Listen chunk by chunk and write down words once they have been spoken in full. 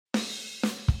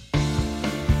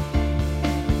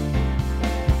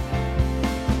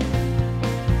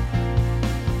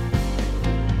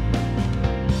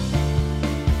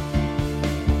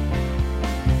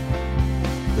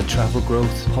Travel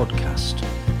Growth Podcast.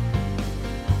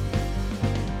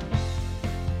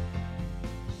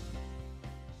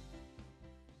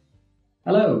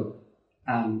 Hello,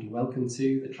 and welcome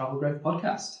to the Travel Growth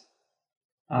Podcast.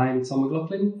 I'm Tom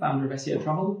McLaughlin, founder of SEO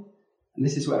Travel, and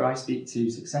this is where I speak to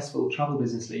successful travel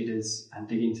business leaders and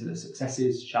dig into the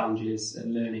successes, challenges,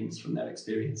 and learnings from their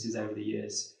experiences over the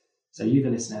years, so you,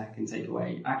 the listener, can take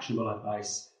away actionable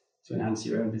advice to enhance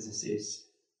your own businesses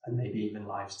and maybe even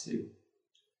lives too.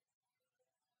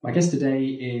 My guest today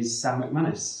is Sam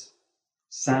McManus.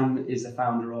 Sam is the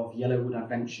founder of Yellowwood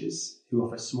Adventures, who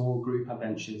offer small group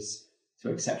adventures to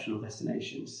exceptional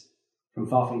destinations, from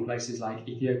far-flung places like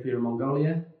Ethiopia and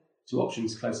Mongolia to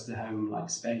options closer to home like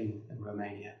Spain and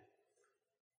Romania.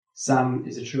 Sam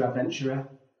is a true adventurer,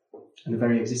 and the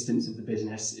very existence of the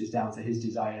business is down to his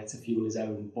desire to fuel his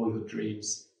own boyhood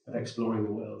dreams of exploring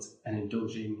the world and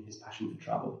indulging his passion for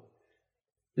travel.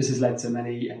 This has led to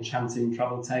many enchanting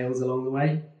travel tales along the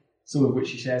way, some of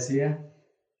which he shares here,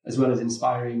 as well as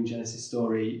inspiring genesis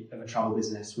story of a travel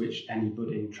business which any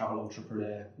budding travel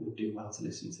entrepreneur would do well to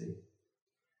listen to.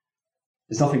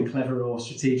 There's nothing clever or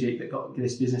strategic that got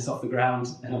this business off the ground,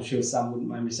 and I'm sure Sam wouldn't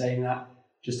mind me saying that,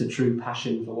 just a true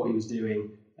passion for what he was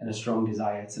doing and a strong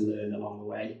desire to learn along the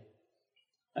way.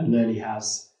 And learn he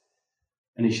has,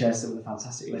 and he shares some of the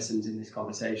fantastic lessons in this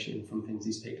conversation from things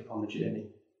he's picked up on the journey.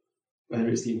 Whether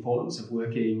it's the importance of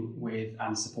working with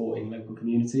and supporting local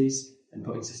communities and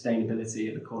putting sustainability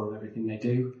at the core of everything they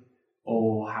do,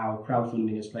 or how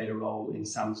crowdfunding has played a role in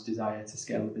Sam's desire to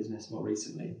scale the business more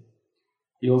recently.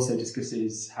 He also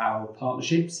discusses how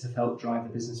partnerships have helped drive the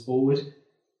business forward,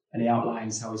 and he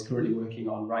outlines how he's currently working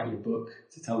on writing a book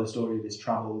to tell the story of his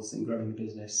travels and growing the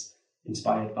business,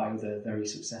 inspired by other very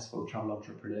successful travel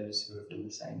entrepreneurs who have done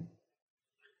the same.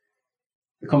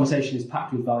 The conversation is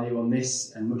packed with value on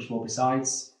this and much more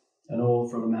besides, and all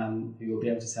from a man who will be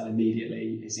able to tell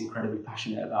immediately is incredibly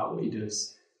passionate about what he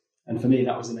does. And for me,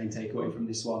 that was the main takeaway from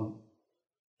this one,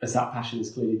 as that passion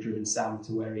has clearly driven Sam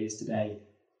to where he is today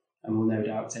and will no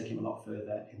doubt take him a lot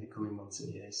further in the coming months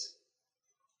and years.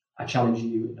 I challenge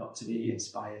you not to be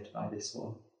inspired by this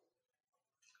one.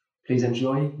 Please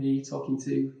enjoy me talking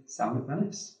to Sam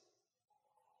McManus.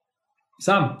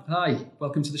 Sam, hi,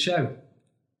 welcome to the show.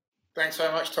 Thanks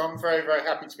very much, Tom. Very, very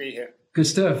happy to be here. Good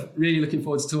stuff. Really looking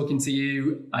forward to talking to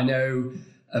you. I know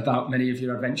about many of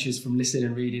your adventures from listening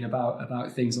and reading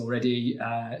about things already.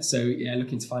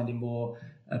 Looking to find out more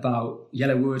about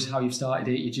Yellowwood, how you've started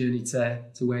it, your journey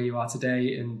to where you are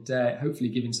today, and hopefully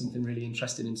giving something really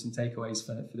interesting and some takeaways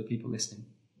for the people listening.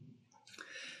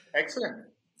 Excellent.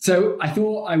 So I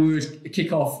thought I would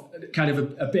kick off kind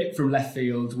of a bit from left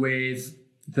field with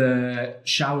the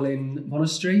Shaolin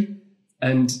Monastery,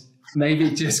 and maybe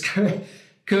just could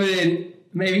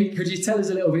you tell us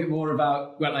a little bit more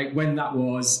about when that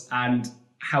was and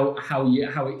how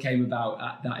it came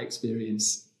about, that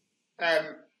experience?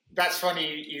 That's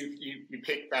funny you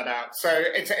picked that out. So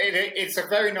it's a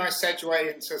very nice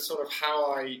segue into sort of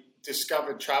how I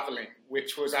discovered traveling,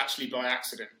 which was actually by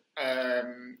accident,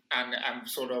 and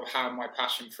sort of how my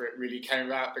passion for it really came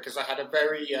about, because I had a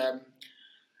very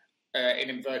in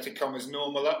inverted commas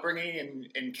normal upbringing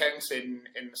in Kent in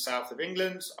the south of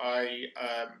England. I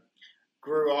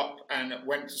grew up and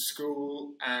went to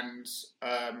school and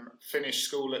finished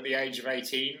school at the age of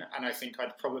 18, and I think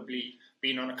I'd probably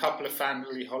been on a couple of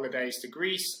family holidays to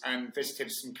Greece and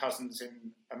visited some cousins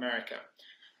in America.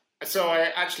 So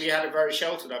I actually had a very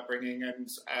sheltered upbringing and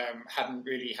hadn't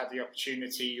really had the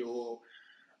opportunity or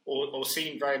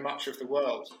seen very much of the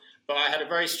world. But I had a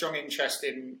very strong interest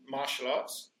in martial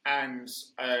arts and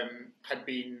had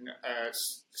been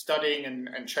studying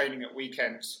and training at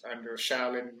weekends under a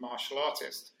Shaolin martial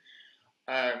artist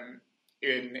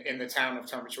in the town of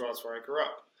Tunbridge Wells where I grew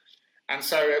up. And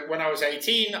so when I was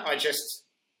 18,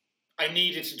 I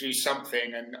needed to do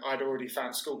something, and I'd already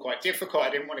found school quite difficult. I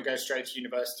didn't want to go straight to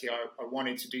university. I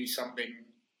wanted to do something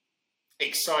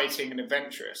exciting and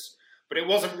adventurous. But it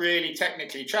wasn't really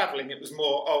technically traveling. It was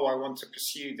more, I want to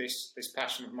pursue this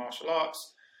passion of martial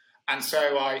arts. And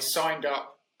so I signed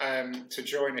up to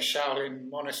join a Shaolin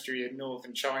monastery in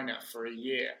northern China for a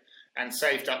year and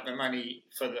saved up the money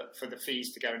for the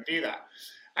fees to go and do that.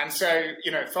 And so,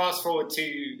 fast forward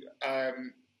to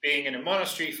being in a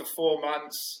monastery for 4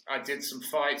 months. I did some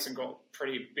fights and got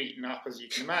pretty beaten up, as you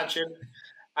can imagine.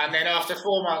 And then after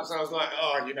 4 months, I was like,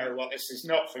 you know what, this is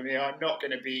not for me. I'm not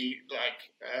going to be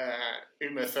like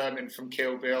Uma Thurman from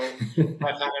Kill Bill.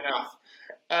 I've had enough.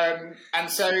 And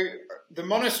so the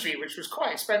monastery, which was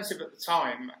quite expensive at the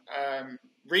time,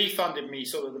 refunded me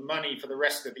sort of the money for the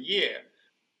rest of the year.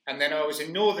 And then I was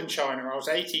in northern China. I was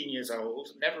 18 years old,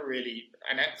 never really,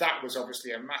 and that was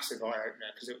obviously a massive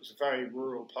eye-opener because it was a very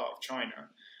rural part of China.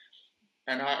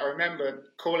 And I remember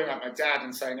calling up my dad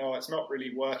and saying, "Oh, it's not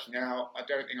really working out. I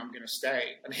don't think I'm going to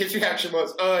stay." And his reaction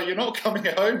was, "You're not coming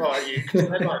home, are you?" Because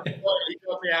they're like, "You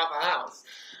got me out of the house."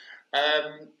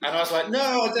 And I was like, "No,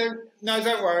 I don't. No,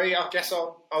 don't worry. I guess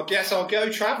I'll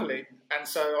go traveling." And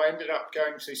so I ended up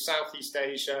going to Southeast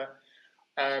Asia,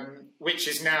 which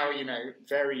is now,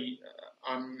 very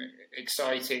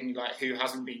unexciting. Like, who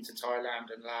hasn't been to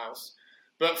Thailand and Laos?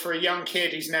 But for a young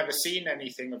kid who's never seen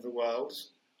anything of the world,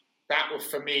 that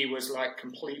for me was like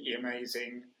completely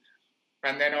amazing.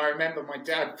 And then I remember my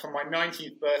dad, for my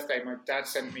 19th birthday, my dad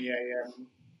sent me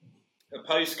a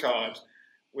postcard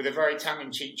with a very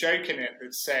tongue-in-cheek joke in it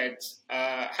that said,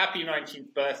 "Happy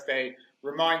 19th birthday,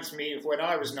 reminds me of when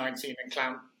I was 19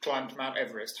 and climbed Mount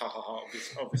Everest." Ha ha ha,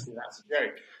 obviously that's a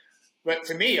joke. But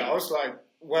to me, I was like,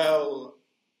 well,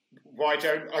 why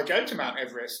don't I go to Mount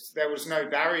Everest? There was no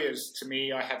barriers to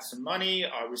me. I had some money.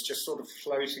 I was just sort of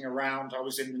floating around. I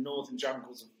was in the northern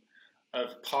jungles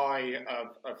of Thailand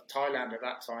at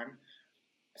that time.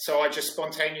 So I just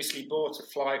spontaneously bought a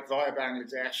flight via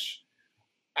Bangladesh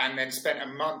and then spent a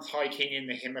month hiking in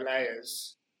the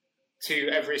Himalayas to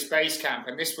Everest Base Camp.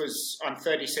 And this was, I'm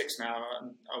 36 now,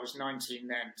 and I was 19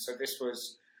 then. So this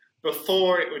was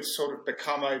before it would sort of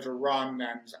become overrun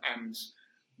and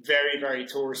very, very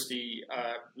touristy,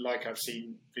 like I've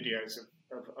seen videos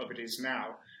of it is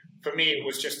now. For me, it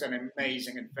was just an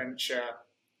amazing adventure,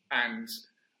 and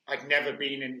I'd never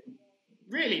been in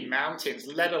really mountains,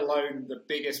 let alone the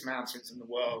biggest mountains in the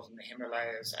world, in the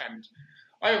Himalayas. And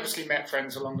I obviously met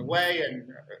friends along the way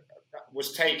and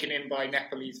was taken in by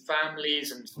Nepalese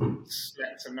families and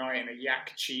slept a night in a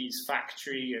yak cheese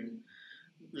factory and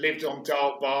lived on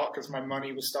dal bark because my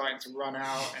money was starting to run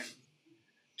out, and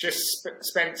just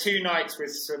spent 2 nights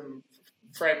with some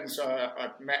friends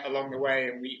I'd met along the way,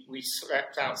 and we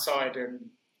slept outside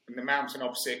in the mountain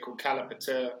opposite called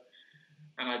Kalapatar.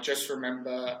 And I just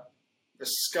remember the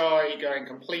sky going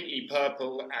completely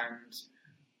purple and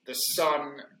the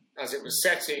sun, as it was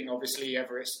setting, obviously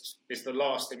Everest is the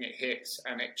last thing it hits,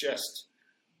 and it just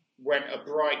went a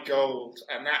bright gold.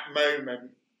 And that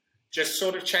moment just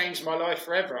sort of changed my life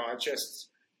forever.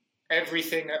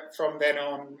 Everything from then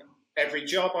on, every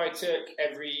job I took,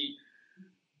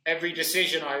 every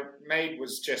decision I made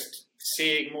was just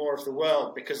seeing more of the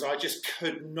world, because I just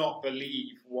could not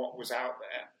believe what was out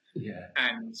there. Yeah.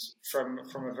 And from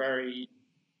a very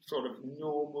sort of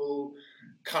normal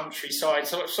countryside,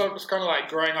 so it's kind of like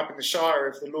growing up in the Shire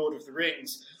of the Lord of the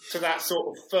Rings, to that sort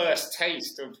of first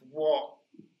taste of what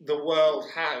the world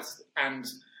has. And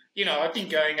I've been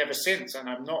going ever since, and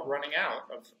I'm not running out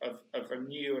of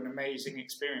new and amazing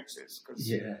experiences, because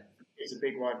it's a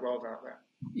big wide world out there.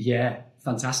 Yeah,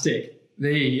 fantastic.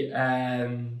 You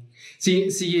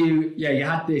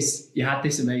had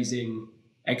this amazing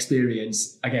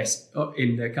experience, I guess,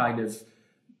 in the kind of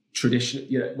tradition,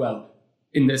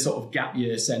 in the sort of gap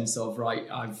year sense of, right,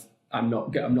 I'm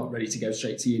not ready to go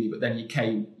straight to uni, but then you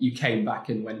came back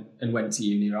and went to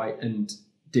uni, right, and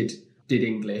did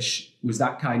English. Was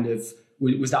that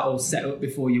all set up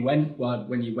before you went,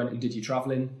 when you went and did your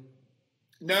travelling?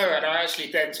 No, and I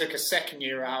actually then took a second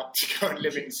year out to go and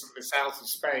live in the south of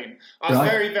Spain. I was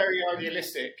very, very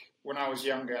idealistic when I was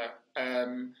younger,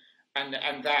 and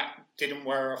that didn't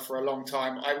wear off for a long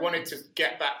time. I wanted to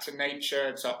get back to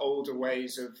nature, to older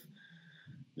ways of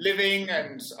living,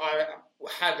 and I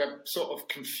had a sort of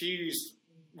confused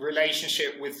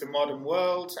relationship with the modern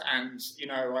world. And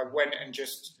I went and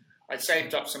I'd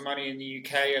saved up some money in the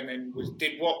UK, and then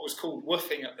did what was called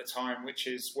woofing at the time, which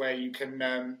is where you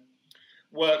can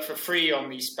work for free on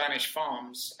these Spanish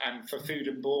farms and for food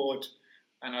and board.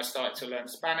 And I started to learn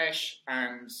Spanish,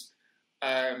 and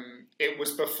it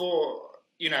was before,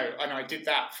 and I did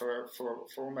that for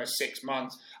almost 6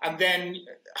 months. And then,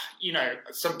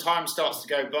 some time starts to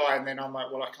go by, and then I'm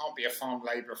like, well, I can't be a farm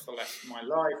labourer for the rest of my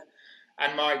life.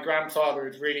 And my grandfather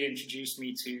had really introduced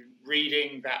me to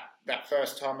reading that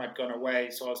first time I'd gone away.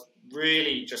 So I was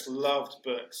really just loved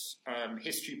books,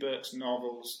 history books,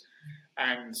 novels,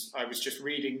 and I was just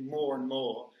reading more and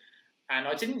more. And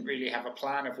I didn't really have a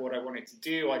plan of what I wanted to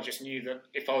do. I just knew that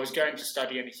if I was going to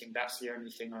study anything, that's the only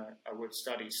thing I would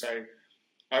study. So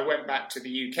I went back to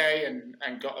the UK and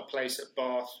got a place at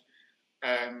Bath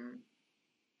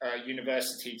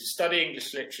University to study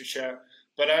English literature,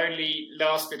 but I only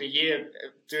lasted a year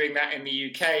doing that in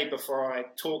the UK before I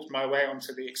talked my way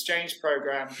onto the exchange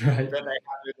program that they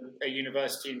had at a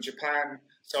university in Japan.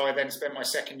 So I then spent my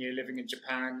second year living in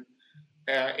Japan,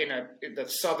 in the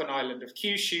southern island of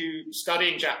Kyushu,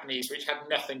 studying Japanese, which had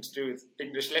nothing to do with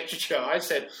English literature. I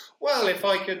said, well, if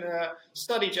I can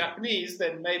study Japanese,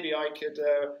 then maybe I could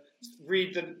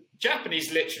read the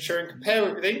Japanese literature and compare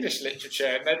it with English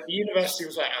literature. And then the university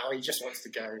was like, oh, he just wants to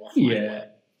go. Yeah.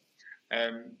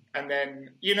 And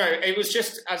then, it was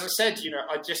just, as I said,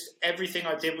 everything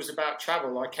I did was about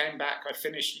travel. I came back, I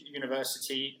finished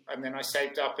university, and then I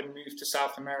saved up and moved to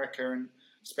South America and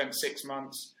spent 6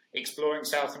 months exploring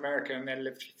South America, and then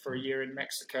lived for a year in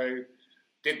Mexico.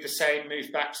 Did the same,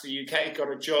 moved back to the UK, got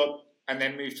a job, and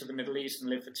then moved to the Middle East and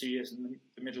lived for 2 years in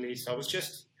the Middle East. I was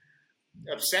just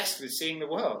obsessed with seeing the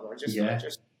world. I just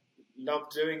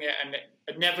loved doing it, and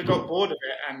I never got bored of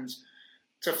it. And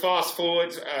to fast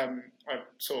forward, I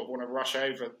sort of want to rush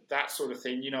over that sort of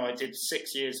thing. I did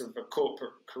 6 years of a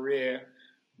corporate career,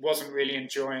 wasn't really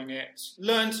enjoying it.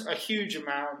 Learned a huge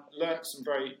amount, learned some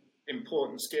very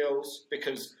important skills,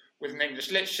 because with an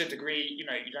English literature degree, you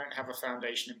don't have a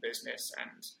foundation in business.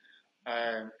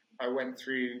 And I went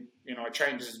through, I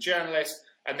trained as a journalist,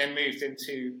 and then moved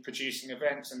into producing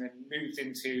events, and then moved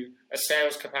into a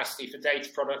sales capacity for data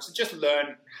products, and just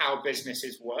learn how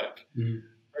businesses work. Mm.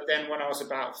 But then when I was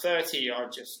about 30,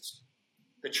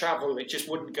 the travel, it just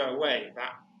wouldn't go away,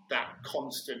 that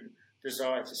constant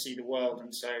desire to see the world.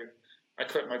 And so I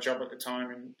quit my job at the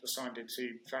time and decided to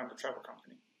found a travel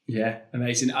company. Yeah,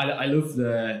 amazing. I love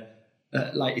the,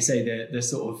 like you say, the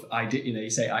sort of idea, you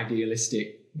say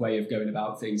idealistic way of going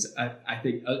about things. I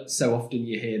think so often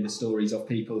you hear the stories of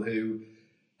people who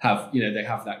have, they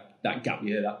have that gap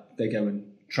year, that they go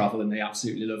and travel and they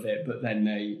absolutely love it, but then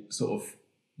they sort of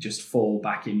just fall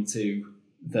back into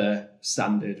the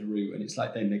standard route, and it's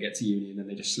like then they get to uni and then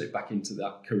they just slip back into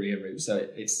that career route. So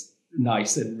it's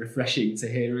nice and refreshing to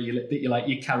hear that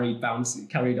you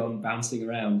carried on bouncing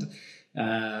around.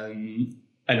 And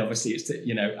obviously it's,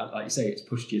 like you say, it's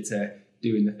pushed you to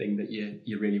doing the thing that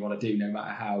you really want to do, no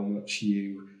matter how much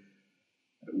you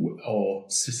or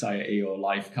society or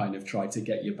life kind of try to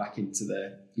get you back into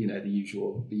the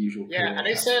usual yeah, and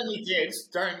it certainly did.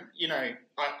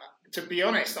 To be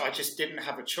honest, I just didn't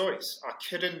have a choice. I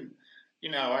couldn't,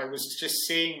 I was just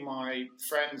seeing my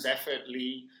friends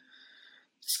effortlessly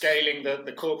scaling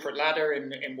the corporate ladder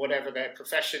in whatever their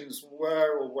professions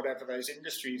were or whatever those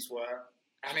industries were.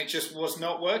 And it just was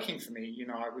not working for me.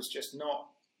 I was just not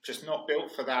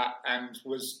built for that, and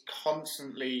was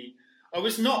constantly, I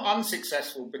was not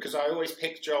unsuccessful because I always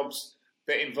picked jobs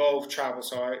that involved travel.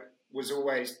 So I was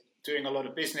always doing a lot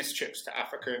of business trips to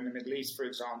Africa and the Middle East, for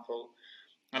example.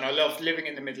 And I loved living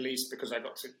in the Middle East because I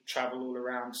got to travel all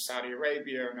around Saudi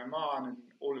Arabia and Oman and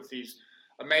all of these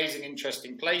amazing,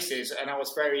 interesting places. And I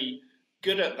was very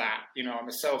good at that. I'm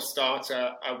a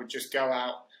self-starter. I would just go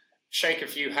out, shake a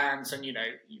few hands, and,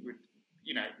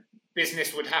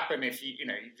 business would happen if you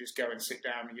just go and sit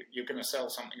down and you're going to sell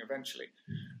something eventually.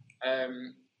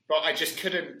 But I just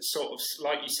couldn't sort of,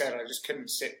 like you said, I just couldn't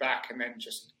sit back and then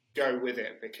just go with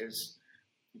it, because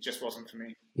it just wasn't for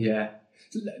me. Yeah.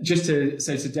 Just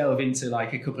to delve into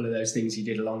like a couple of those things you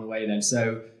did along the way then.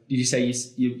 So did you say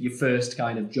your first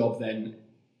kind of job then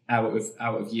out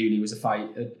of uni was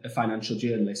a financial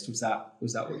journalist? Was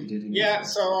that what you did? Yeah,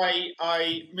 so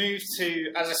I moved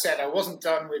to, as I said, I wasn't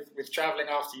done with traveling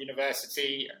after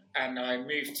university, and I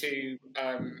moved to,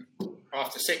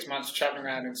 after 6 months traveling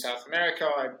around in South America,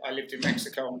 I lived in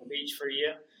Mexico on the beach for a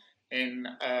year in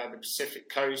the Pacific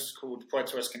coast called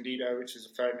Puerto Escondido, which is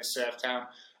a famous surf town.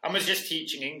 I was just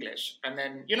teaching English. And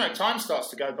then, time starts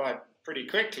to go by pretty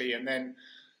quickly. And then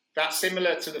that's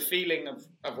similar to the feeling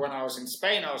of when I was in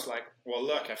Spain. I was like, well,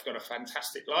 look, I've got a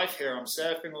fantastic life here. I'm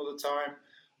surfing all the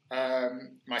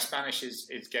time. My Spanish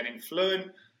is getting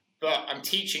fluent, but I'm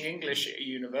teaching English at a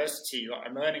university. Like,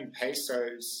 I'm earning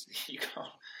pesos. You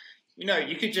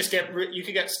could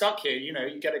get stuck here.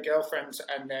 You get a girlfriend,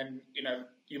 and then,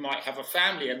 you might have a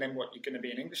family, and then what, you're going to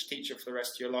be an English teacher for the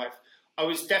rest of your life. I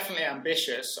was definitely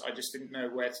ambitious. I just didn't know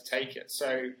where to take it.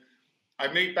 So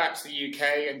I moved back to the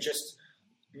UK and just,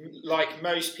 like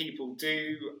most people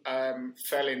do,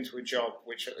 fell into a job,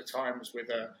 which at the time was with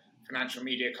a financial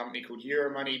media company called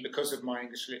Euromoney, because of my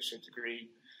English literature degree.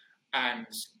 And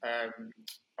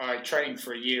I trained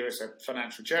for a year as a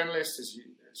financial journalist,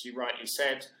 as you rightly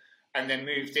said, and then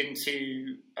moved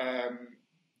into,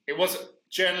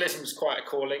 journalism was quite a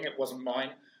calling. It wasn't mine.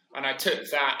 And I took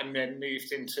that and then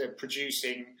moved into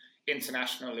producing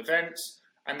international events,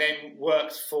 and then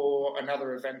worked for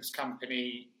another events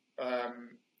company,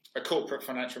 a corporate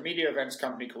financial media events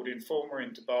company called Informa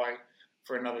in Dubai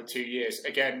for another 2 years,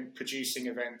 again, producing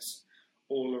events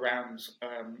all around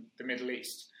the Middle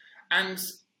East. And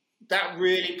that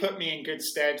really put me in good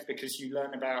stead because you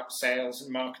learn about sales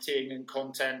and marketing and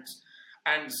content.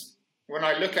 And when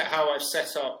I look at how I've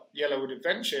set up Yellowwood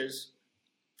Adventures,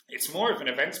 it's more of an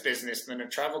events business than a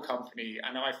travel company.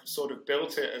 And I've sort of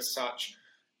built it as such.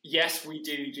 Yes, we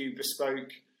do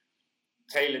bespoke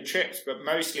tailored trips, but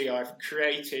mostly I've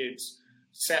created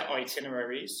set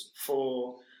itineraries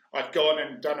I've gone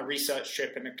and done a research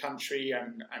trip in a country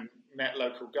and met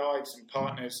local guides and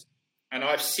partners. And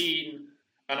I've seen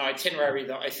an itinerary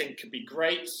that I think could be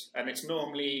great. And it's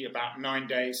normally about 9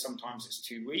 days. Sometimes it's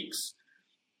 2 weeks.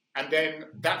 And then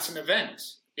that's an event.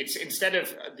 It's instead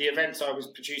of the event I was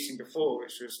producing before,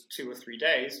 which was 2 or 3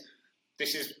 days,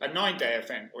 this is a 9-day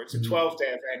event, or it's a 12-day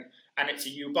event, and it's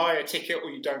you buy a ticket or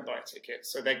you don't buy a ticket.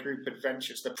 So they're group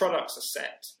adventures. The products are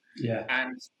set. Yeah.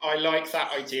 And I like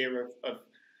that idea of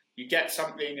you get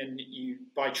something and you,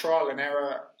 by trial and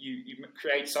error, you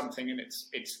create something and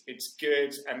it's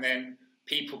good, and then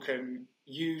people can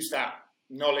use that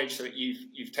knowledge that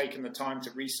you've taken the time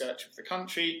to research of the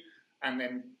country and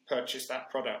then purchase that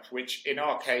product, which in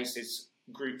our case is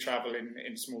group travel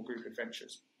in small group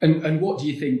adventures. And what do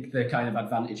you think the kind of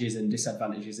advantages and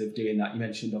disadvantages of doing that? You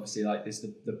mentioned obviously like this,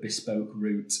 the bespoke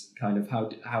route, kind of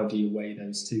how do you weigh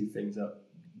those two things up?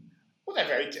 Well,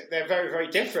 they're very, very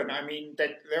different. I mean,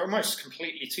 they're almost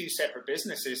completely two separate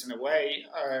businesses in a way.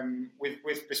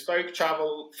 With bespoke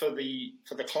travel for the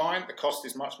client, the cost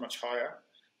is much, much higher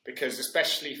because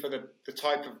especially for the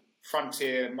type of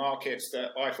frontier markets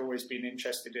that I've always been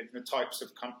interested in, the types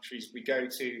of countries we go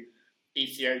to,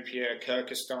 Ethiopia,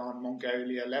 Kyrgyzstan,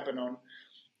 Mongolia, Lebanon,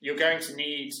 you're going to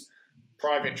need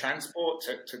private transport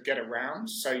to get around.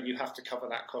 So you have to cover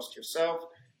that cost yourself.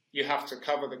 You have to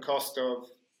cover the cost of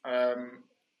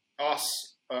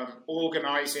us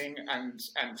organising and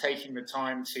taking the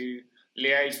time to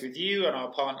liaise with you and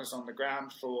our partners on the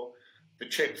ground for the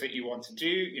trip that you want to do.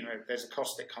 You know, there's a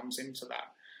cost that comes into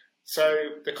that. So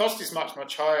the cost is much,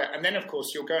 much higher. And then, of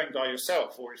course, you're going by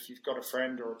yourself, or if you've got a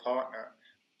friend or a partner,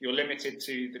 you're limited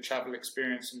to the travel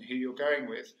experience and who you're going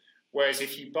with. Whereas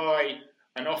if you buy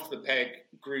an off-the-peg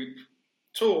group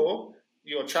tour,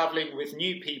 you're traveling with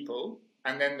new people,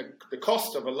 and then the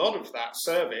cost of a lot of that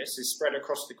service is spread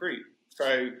across the group.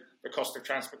 So the cost of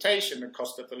transportation, the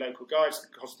cost of the local guides,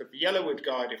 the cost of the Yellowwood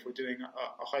guide if we're doing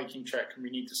a hiking trek and we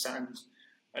need to send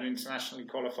an internationally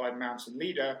qualified mountain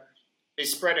leader,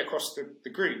 is spread across the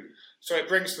group. So it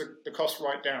brings the cost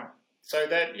right down. So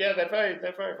they're very,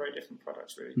 very different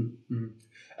products, really. Mm-hmm.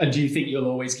 And do you think you'll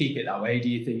always keep it that way? Do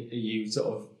you think you sort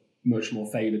of much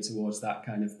more favoured towards that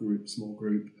kind of small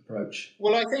group approach?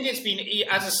 Well, I think it's been,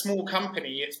 as a small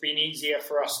company, it's been easier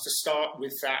for us to start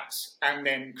with that and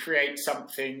then create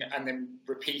something and then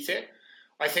repeat it.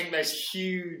 I think there's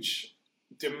huge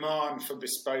demand for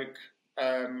bespoke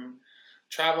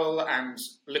travel, and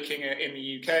looking at in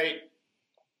the UK,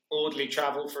 Audley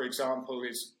Travel, for example,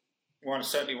 is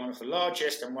certainly one of the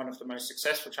largest and one of the most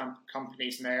successful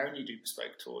companies, and they only do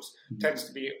bespoke tours. Mm-hmm. Tends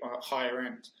to be higher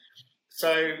end.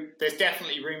 So there's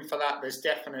definitely room for that. There's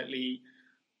definitely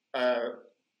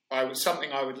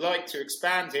something I would like to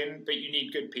expand in, but you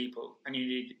need good people and you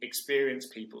need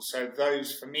experienced people. So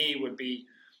those, for me, would be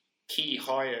key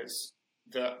hires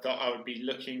that I would be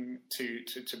looking to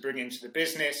bring into the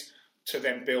business to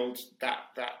then build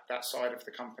that side of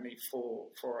the company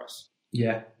for us.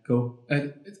 Yeah, cool.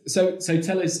 So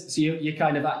tell us, so you're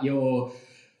kind of at your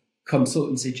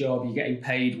consultancy job, you're getting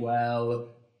paid well.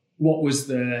 What was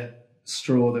the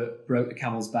straw that broke the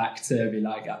camel's back to be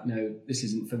like, no, this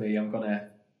isn't for me, I'm gonna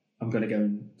go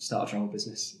and start a travel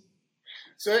business?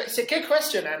 So it's a good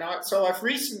question, and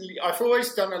I've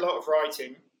always done a lot of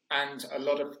writing and a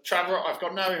lot of travel. I've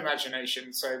got no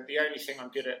imagination, so the only thing I'm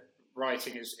good at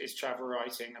writing is travel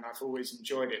writing, and I've always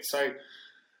enjoyed it. So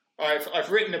I've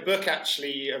written a book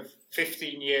actually of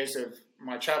 15 years of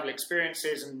my travel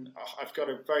experiences, and I've got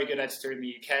a very good editor in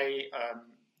the UK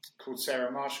called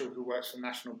Sarah Marshall, who works for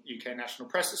UK National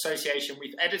Press Association.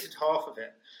 We've edited half of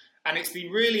it, and it's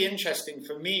been really interesting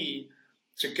for me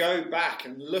to go back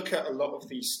and look at a lot of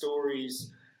these stories,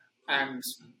 and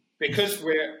because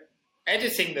we're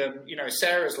editing them, you know,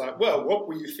 Sarah's like, well, what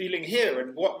were you feeling here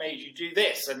and what made you do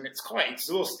this? And it's quite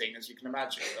exhausting, as you can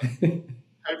imagine.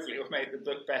 Hopefully it'll make the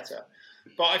book better.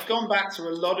 But I've gone back to a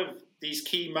lot of these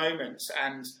key moments,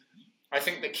 and I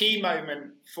think the key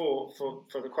moment for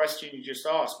the question you just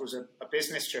asked was a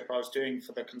business trip I was doing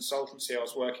for the consultancy I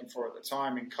was working for at the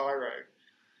time in Cairo.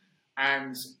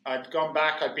 And I'd gone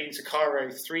back, I'd been to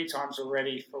Cairo 3 times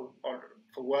already for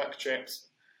work trips.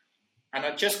 And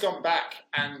I'd just gone back,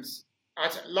 and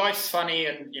life's funny,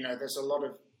 and, you know, there's a lot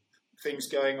of things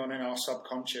going on in our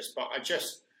subconscious, but I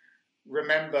just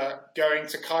remember going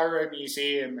to Cairo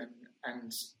Museum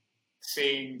and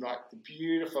seeing like the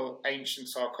beautiful ancient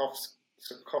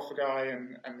sarcophagi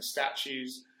and the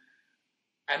statues.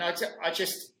 And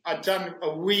I'd done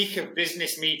a week of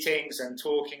business meetings and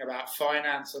talking about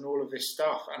finance and all of this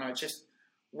stuff. And I just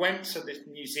went to this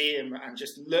museum and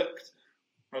just looked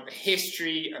at the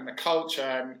history and the culture.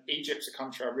 And Egypt's a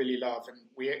country I really love. And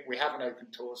we haven't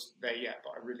opened tours there yet,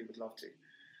 but I really would love to.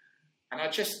 And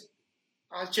it just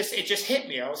hit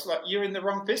me. I was like, you're in the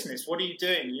wrong business. What are you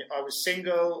doing? I was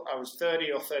single. I was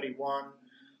 30 or 31.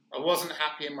 I wasn't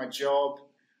happy in my job.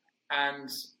 And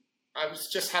I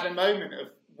just had a moment of,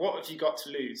 what have you got to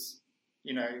lose?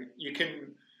 You know, you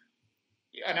can,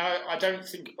 and I don't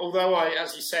think, although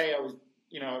as you say, I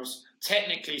was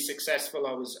technically successful.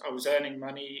 I was earning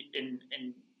money in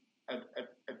a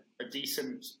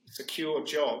decent, secure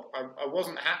job. I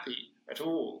wasn't happy at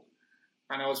all.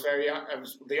 And I was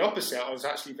the opposite. I was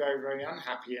actually very, very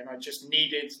unhappy. And I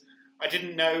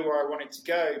didn't know where I wanted to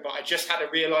go, but I just had a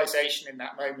realization in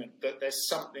that moment that there's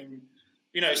something,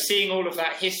 seeing all of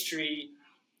that history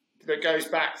that goes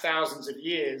back thousands of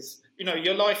years,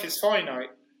 your life is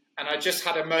finite. And I just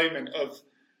had a moment of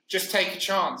just take a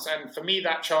chance. And for me,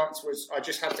 that chance was, I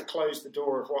just had to close the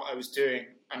door of what I was doing.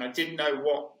 And I didn't know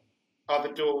what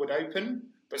other door would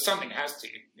open, but something has to,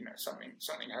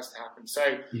 something has to happen.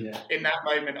 So in that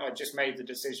moment, I just made the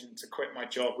decision to quit my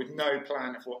job with no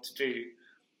plan of what to do.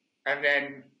 And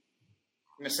then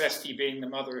necessity being the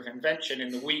mother of invention,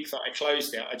 in the week that I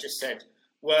closed it, I just said,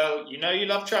 well, you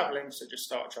love traveling, so just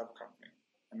start a travel company.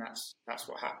 And that's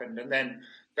what happened. And then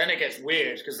it gets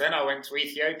weird, because then I went to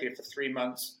Ethiopia for 3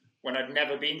 months when I'd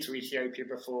never been to Ethiopia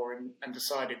before, and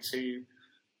decided to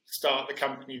start the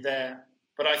company there.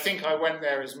 But I think I went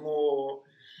there as a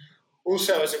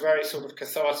very sort of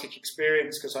cathartic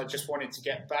experience, because I just wanted to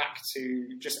get back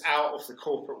to just out of the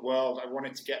corporate world. I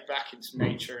wanted to get back into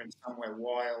nature and somewhere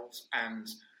wild and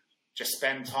just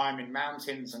spend time in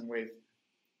mountains and with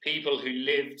people who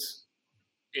lived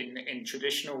in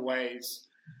traditional ways.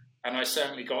 And I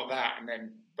certainly got that, and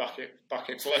then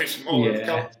buckets loads more of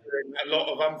culture and a lot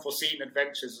of unforeseen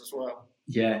adventures as well.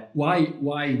 Yeah. Why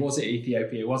was it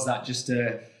Ethiopia? Was that just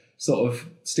a sort of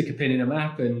stick a pin in a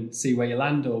map and see where you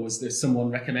land, or was there someone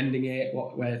recommending it?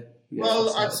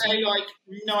 Well, I'd say like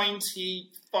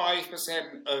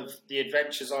 95% of the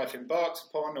adventures I've embarked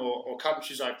upon or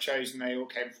countries I've chosen, they all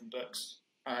came from books.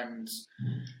 And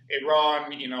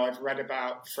Iran, I've read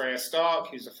about Freya Stark,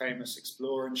 who's a famous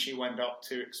explorer, and she went up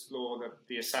to explore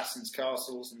the Assassin's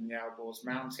Castles in the Alborz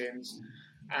Mountains.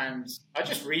 And I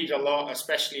just read a lot,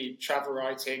 especially travel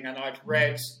writing, and I'd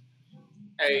read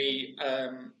a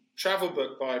travel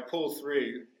book by Paul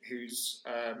Theroux, who's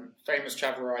famous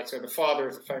travel writer, the father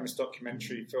of the famous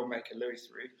documentary filmmaker Louis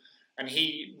Theroux. And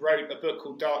he wrote a book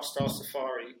called Dark Star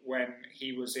Safari when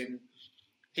he was in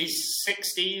his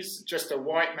 60s, just a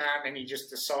white man, and he just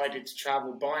decided to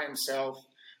travel by himself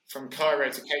from Cairo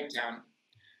to Cape Town,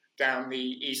 down the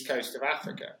east coast of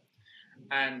Africa.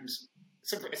 And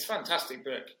it's a fantastic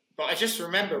book. But I just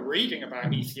remember reading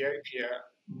about Ethiopia,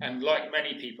 and like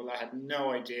many people, I had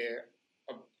no idea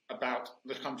about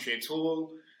the country at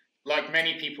all. Like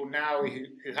many people now who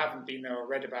haven't been there or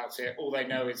read about it, all they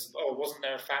know is, wasn't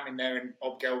there a famine there and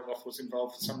Bob Geldof was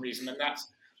involved for some reason, and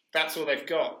that's all they've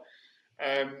got.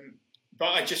 But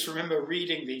I just remember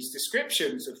reading these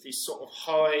descriptions of these sort of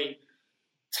high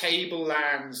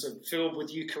tablelands filled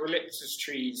with eucalyptus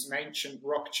trees and ancient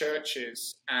rock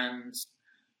churches, and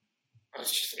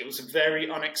it was a very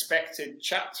unexpected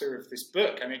chapter of this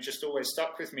book, and it just always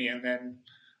stuck with me. And then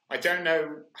I don't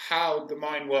know how the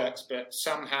mind works, but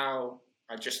somehow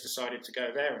I just decided to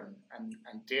go there and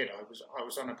did. I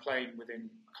was on a plane within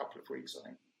a couple of weeks, I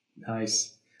think.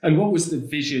 Nice. And what was the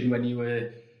vision when you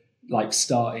were like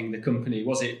starting the company?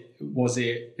 Was it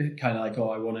kind of like,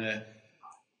 I want to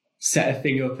set a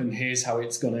thing up and here's how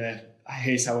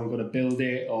I'm gonna build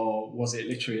it, or was it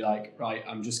literally like, right,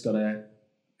 I'm just gonna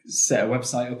set a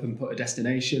website up and put a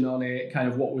destination on it? Kind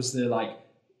of what was the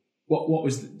what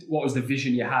was the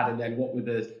vision you had, and then what were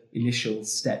the initial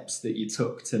steps that you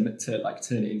took to like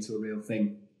turn it into a real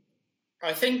thing?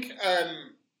 I think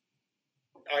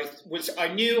I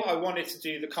knew I wanted to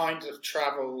do the kind of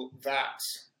travel that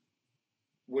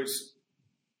was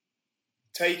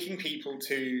taking people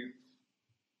to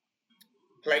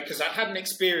play, because I had an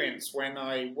experience when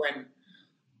I went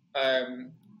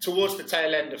towards the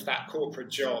tail end of that corporate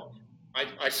job.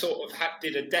 I sort of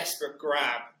did a desperate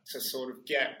grab to sort of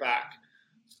get back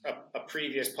a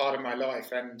previous part of my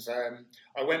life, and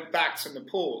I went back to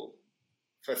Nepal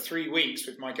for 3 weeks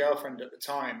with my girlfriend at the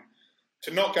time,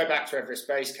 to not go back to Everest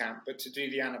Base Camp, but to do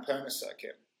the Annapurna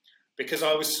circuit. because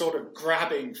I was sort of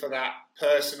grabbing for that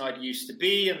person I'd used to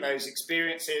be and those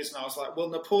experiences. And I was like, well,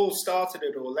 Nepal started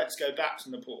it all. Let's go back to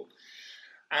Nepal.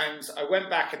 And I went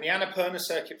back, and the Annapurna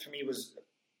circuit for me was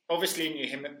obviously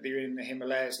in the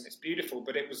Himalayas, and it's beautiful,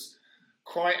 but it was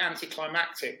quite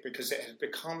anticlimactic because it had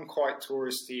become quite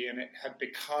touristy, and it had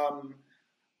become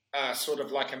sort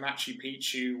of like a Machu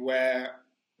Picchu where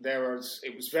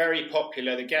it was very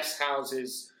popular. The guest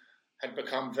houses had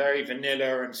become very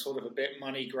vanilla and sort of a bit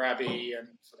money grabby, and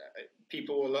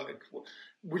people were like,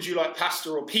 would you like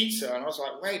pasta or pizza? And I was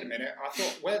like, wait a minute, I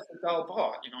thought, where's the dal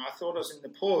bhat? I thought I was in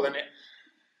Nepal, and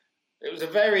it was a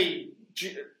very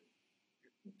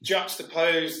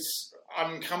juxtaposed,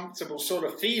 uncomfortable sort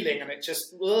of feeling, and it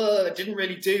just didn't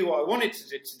really do what I wanted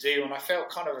it to do, and I felt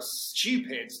kind of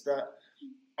stupid that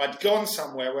I'd gone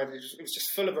somewhere where it was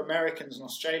just full of Americans and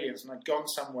Australians, and I'd gone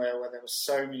somewhere where there were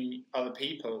so many other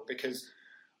people, because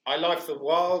I love the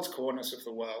wild corners of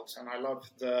the world, and I love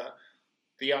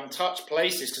the untouched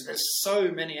places, because there's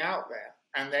so many out there.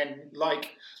 And then,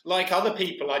 like other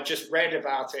people, I'd just read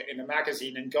about it in a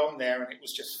magazine and gone there, and it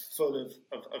was just full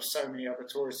of so many other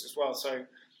tourists as well. So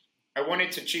I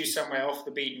wanted to choose somewhere off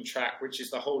the beaten track, which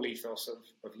is the whole ethos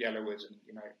of Yellowwood,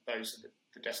 and those are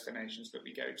the destinations that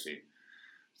we go to.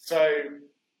 So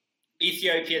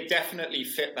Ethiopia definitely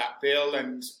fit that bill,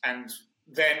 and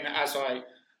then as I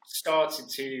started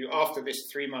to, after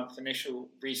this 3-month initial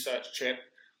research trip,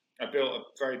 I built a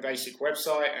very basic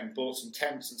website and bought some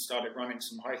tents and started running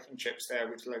some hiking trips there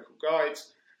with local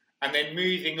guides. And then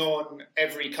moving on,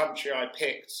 every country I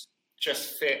picked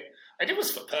just fit. And it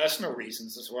was for personal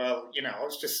reasons as well. I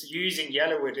was just using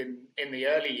Yellowwood in the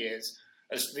early years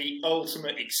as the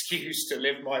ultimate excuse to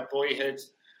live my boyhood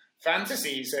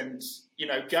fantasies and,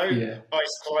 go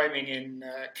ice climbing in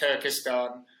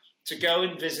Kyrgyzstan, to go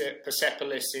and visit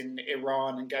Persepolis in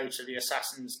Iran and go to the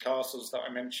Assassin's Castles that I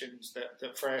mentioned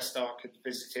that Freya Stark had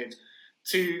visited,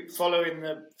 to follow in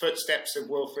the footsteps of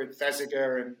Wilfred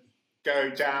Thesiger and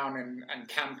go down and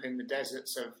camp in the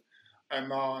deserts of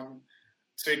Oman,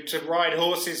 to ride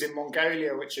horses in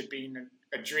Mongolia, which had been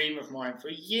a dream of mine for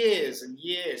years and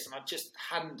years, and I just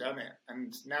hadn't done it.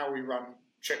 And now we run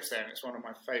trips there, and it's one of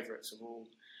my favourites of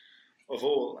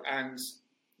all. And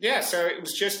yeah, so it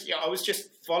was just, I was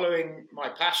just following my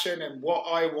passion and what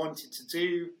I wanted to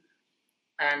do,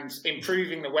 and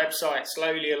improving the website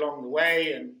slowly along the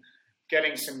way, and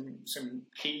getting some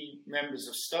key members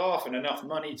of staff and enough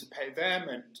money to pay them,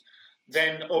 and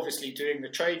then obviously doing the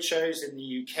trade shows in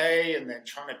the UK, and then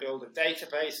trying to build a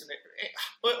database. And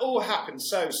it all happened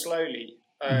so slowly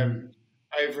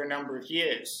over a number of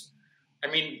years. I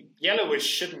mean, Yellowwood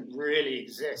shouldn't really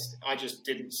exist. I just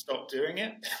didn't stop doing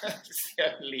it. It's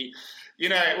the only,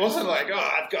 it wasn't like,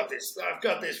 I've got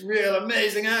this real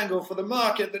amazing angle for the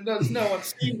market that no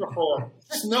one's seen before.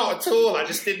 It's not at all. I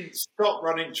just didn't stop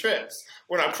running trips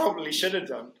when I probably should have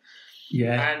done.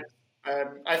 Yeah. And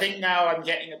I think now I'm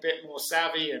getting a bit more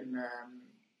savvy, and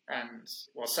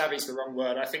savvy's the wrong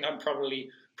word. I think I'm probably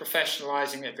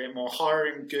professionalizing it a bit more,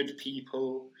 hiring good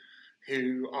people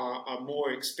who are more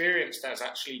experienced as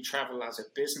actually travel as a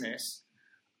business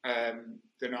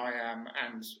than I am.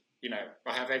 And,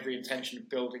 I have every intention of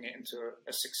building it into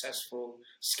a successful,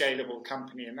 scalable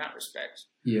company in that respect.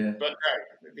 Yeah. But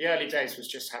the early days was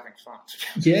just having fun.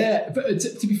 Yeah, but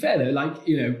to be fair though,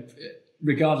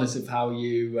 regardless of how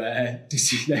you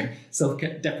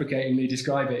self-deprecatingly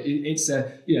describe it, it's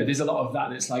there's a lot of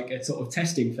that that's like a sort of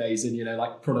testing phase, and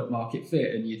like product market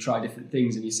fit, and you try different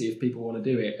things and you see if people want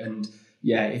to do it. And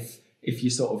if you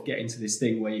sort of get into this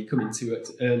thing where you come into it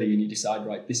early and you decide,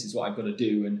 right, this is what I've got to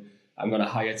do, and I'm going to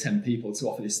hire 10 people to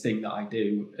offer this thing that I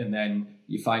do, and then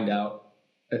you find out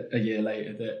a year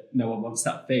later that no one wants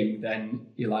that thing, then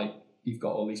you're like, you've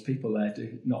got all these people there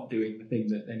not doing the thing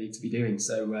that they need to be doing.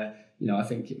 So I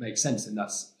think it makes sense, and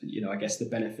that's I guess the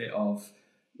benefit of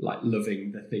like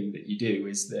loving the thing that you do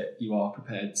is that you are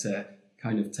prepared to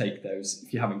kind of take those,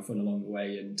 if you're having fun along the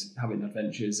way and having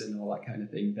adventures and all that kind of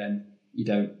thing, then you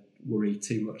don't worry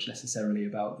too much necessarily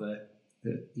about the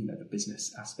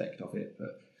business aspect of it.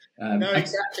 But no,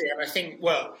 exactly. And I think,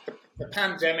 the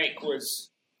pandemic was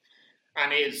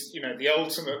and is the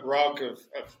ultimate rug of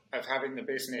having the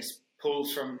business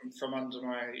pulled from under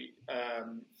my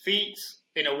feet.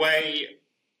 In a way,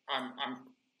 I'm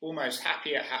almost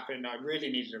happy it happened. I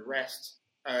really needed a rest.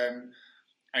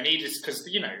 I needed, because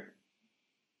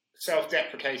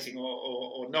self-deprecating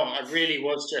or not, I really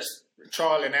was just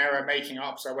trial and error, making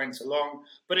up as I went along.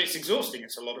 But it's exhausting.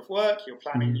 It's a lot of work. You're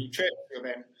planning new trips. You're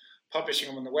then publishing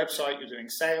them on the website. You're doing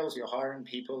sales. You're hiring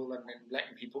people and then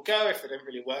letting people go if they don't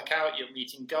really work out. You're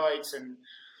meeting guides, and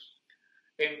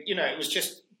it was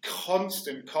just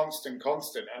constant.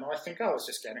 And I think I was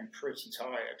just getting pretty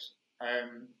tired.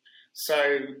 So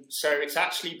it's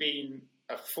actually been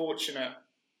a fortunate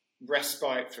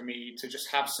respite for me to just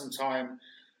have some time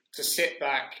to sit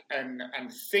back and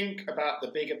think about the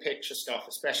bigger picture stuff,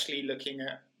 especially looking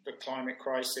at the climate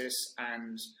crisis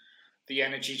and the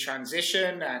energy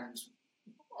transition, and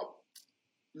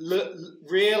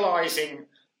realizing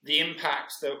the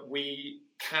impacts that we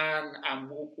can and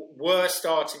were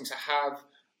starting to have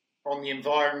on the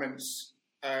environments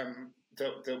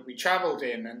that we traveled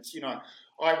in. And,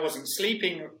 I wasn't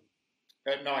sleeping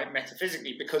at night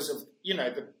metaphysically because of,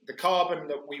 the carbon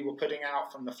that we were putting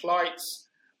out from the flights.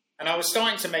 And I was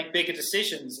starting to make bigger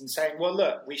decisions and saying, well,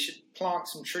 look, we should plant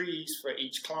some trees for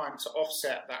each client to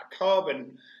offset that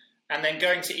carbon. And then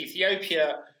going to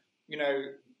Ethiopia,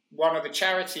 one of the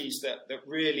charities that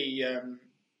really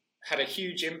had a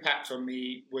huge impact on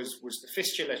me was the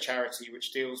Fistula charity,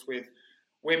 which deals with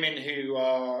women who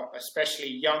are, especially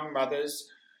young mothers,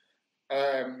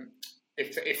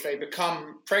 if they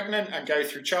become pregnant and go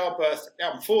through childbirth,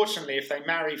 unfortunately, if they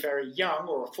marry very young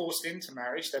or are forced into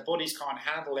marriage, their bodies can't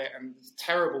handle it, and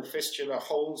terrible fistula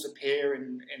holes appear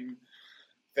in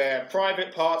their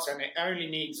private parts, and it only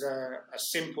needs a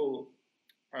simple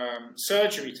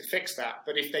surgery to fix that.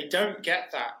 But if they don't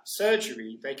get that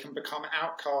surgery, they can become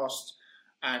outcast,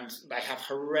 and they have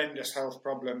horrendous health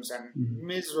problems and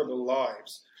miserable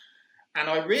lives. And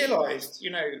I realized,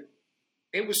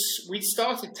 we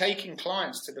started taking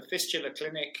clients to the fistula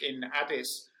clinic in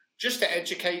Addis just to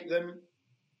educate them.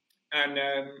 And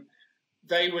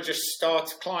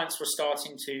clients were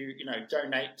starting to,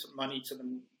 donate money to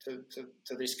them,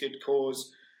 to this good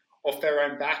cause off their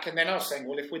own back. And then I was saying,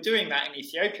 well, if we're doing that in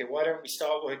Ethiopia, why don't we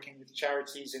start working with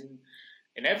charities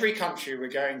in every country we're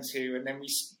going to? And then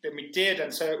we did.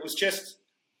 And so it was just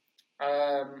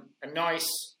a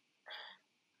nice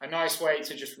way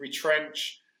to just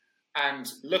retrench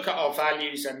and look at our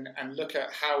values and look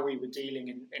at how we were dealing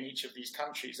in each of these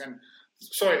countries. And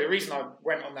sorry, the reason I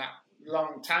went on that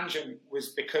long tangent was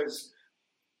because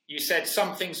you said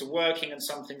some things are working and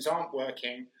some things aren't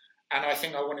working. And I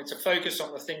think I wanted to focus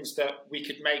on the things that we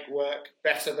could make work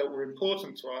better, that were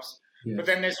important to us. Yeah. But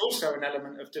then there's also an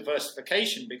element of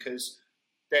diversification, because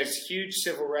there's huge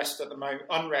civil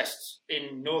unrest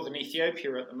in northern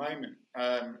Ethiopia at the moment.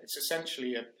 It's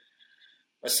essentially a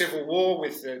civil war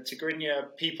with the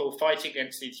Tigrinya people fighting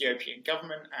against the Ethiopian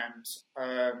government, and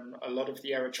a lot of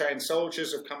the Eritrean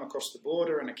soldiers have come across the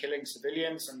border and are killing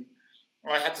civilians. And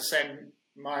I had to send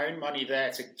my own money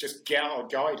there to just get our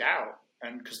guide out,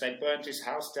 and because they burnt his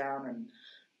house down and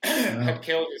had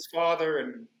killed his father,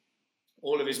 and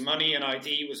all of his money and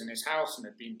ID was in his house and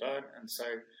had been burnt. And so,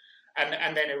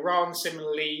 and then Iran,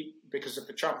 similarly, because of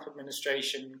the Trump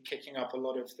administration kicking up a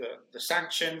lot of the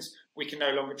sanctions, we can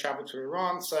no longer travel to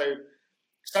Iran. So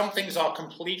some things are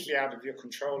completely out of your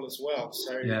control as well.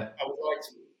 So I would like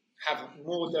to have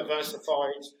more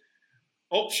diversified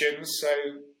options. So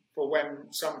for when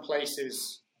some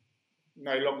places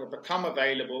no longer become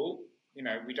available,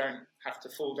 we don't have to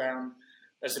fall down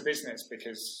as a business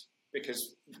because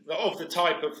of the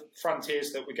type of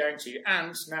frontiers that we're going to.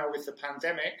 And now with the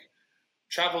pandemic,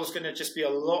 travel is going to just be a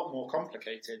lot more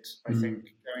complicated, I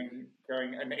think,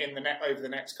 going and over the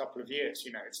next couple of years.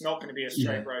 It's not going to be a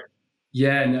straight road.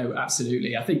 Yeah, no,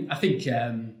 absolutely. I think,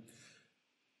 kind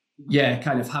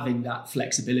of having that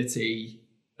flexibility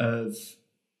of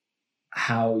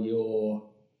how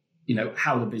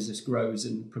how the business grows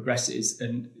and progresses,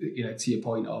 and to your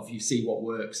point of, you see what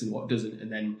works and what doesn't, and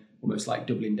then almost like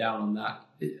doubling down on that,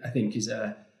 I think is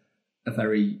a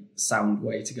very sound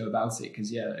way to go about it.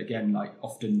 Because again, like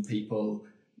often people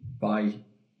by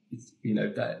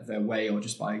their way, or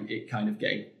just by it kind of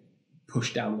getting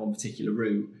pushed down one particular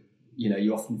route,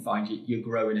 you often find you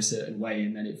grow in a certain way,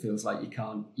 and then it feels like you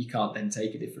can't then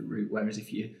take a different route. Whereas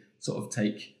if you sort of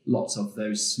take lots of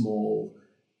those small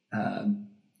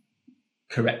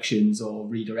corrections or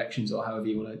redirections, or however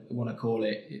you want to call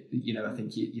it, I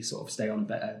think you sort of stay on a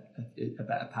better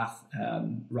path,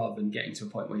 rather than getting to a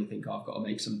point where you think, I've got to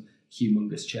make some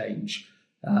humongous change.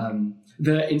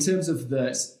 In terms of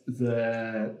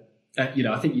the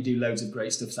I think you do loads of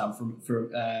great stuff, Sam,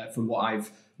 from what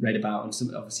I've read about, and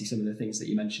some of the things that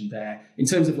you mentioned there. In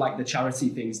terms of like the charity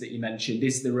things that you mentioned,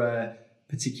 is there a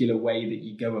particular way that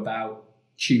you go about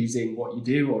choosing what you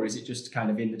do, or is it just kind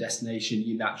of in the destination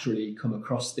you naturally come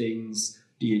across things?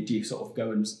 Do you sort of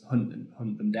go and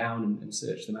hunt them down and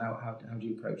search them out? How do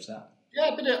you approach that?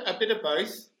 Yeah, a bit of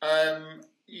both.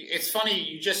 It's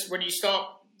funny, when you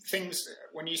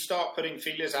start putting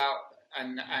feelers out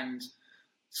and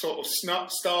sort of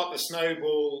start the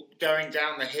snowball going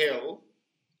down the hill,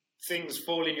 things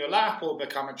fall in your lap or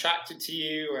become attracted to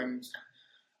you, and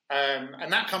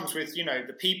that comes with, you know,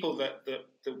 the people that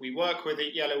we work with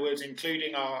at Yellowwood,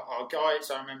 including our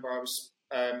guides. I remember I was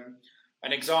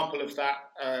an example of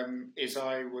that is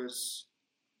I was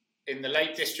in the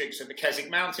Lake Districts at the Keswick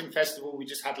Mountain Festival. We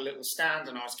just had a little stand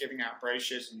and I was giving out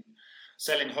brochures and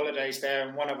selling holidays there.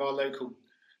 And one of our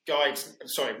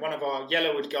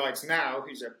Yellowwood guides now,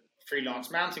 who's a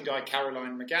freelance mountain guide,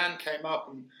 Caroline McGann, came up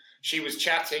and she was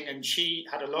chatting, and she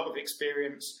had a lot of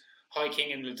experience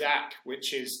hiking in Ladakh,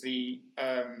 which is the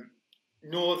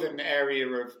northern area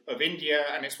of India,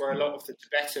 and it's where a lot of the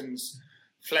Tibetans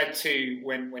fled to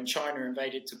when China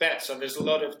invaded Tibet. So there's a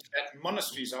lot of Tibetan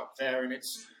monasteries up there, and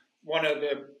it's one of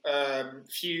the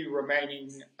few remaining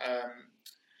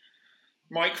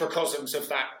microcosms of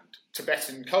that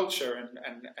Tibetan culture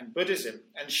and Buddhism.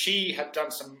 And she had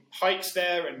done some hikes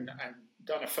there and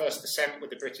done a first ascent with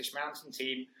the British mountain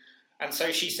team. And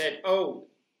so she said, oh,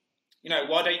 you know,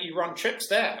 why don't you run trips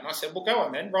there? And I said, well, go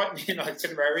on then, write me an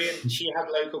itinerary. And she had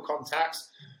local contacts,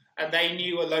 and they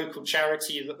knew a local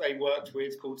charity that they worked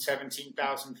with called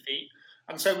 17,000 Feet.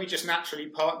 And so we just naturally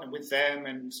partnered with them,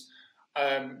 and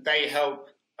they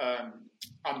help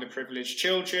underprivileged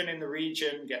children in the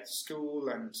region get to school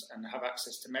and have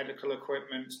access to medical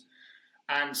equipment.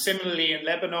 And similarly in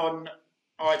Lebanon,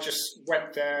 I just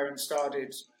went there and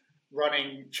started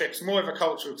running trips, more of a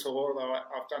cultural tour, although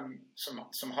I've done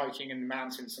some hiking in the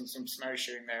mountains and some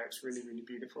snowshoeing there. It's really, really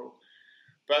beautiful.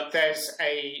 But there's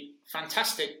a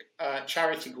fantastic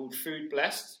charity called Food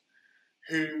Blessed,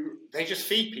 who they just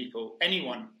feed people,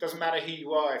 anyone. Doesn't matter who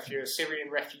you are, if you're a Syrian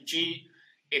refugee,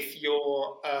 if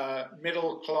you're a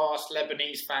middle-class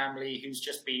Lebanese family who's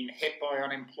just been hit by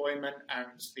unemployment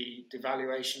and the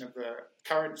devaluation of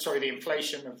the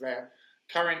inflation of their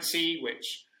currency,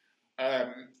 which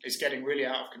is getting really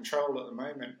out of control at the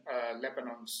moment.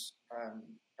 Lebanon's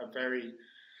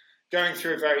going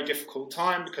through a very difficult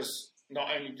time, because not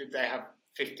only did they have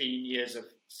 15 years of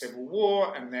civil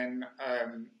war and then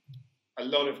a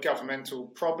lot of governmental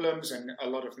problems and a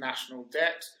lot of national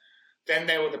debt, then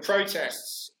there were the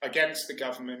protests against the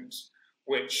government,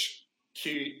 which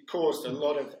caused a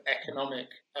lot of economic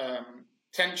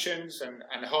tensions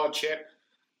and hardship.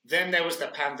 Then there was the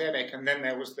pandemic, and then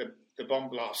there was the bomb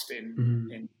blast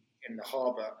in the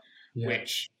harbour,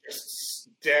 which just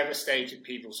devastated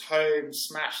people's homes,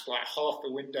 smashed like half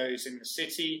the windows in the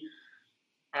city,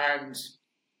 and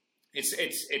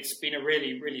it's been a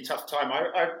really, really tough time.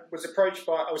 I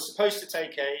was supposed to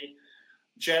take a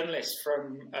journalist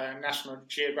from National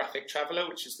Geographic Traveller,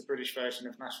 which is the British version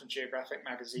of National Geographic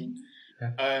magazine,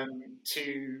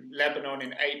 to Lebanon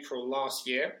in April last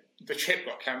year. The trip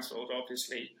got cancelled,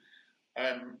 obviously.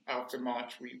 After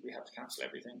March, we had to cancel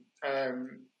everything.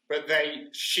 But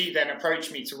she then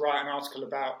approached me to write an article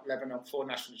about Lebanon for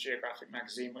National Geographic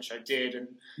magazine, which I did, and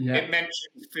it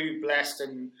mentioned Food Blessed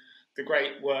and the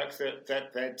great work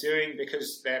that they're doing,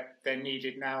 because they're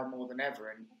needed now more than ever.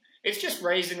 And it's just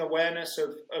raising awareness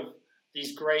of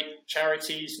these great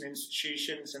charities and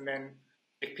institutions, and then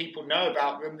if people know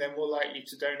about them, then we're likely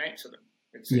to donate to them.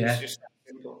 It's just that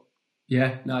simple.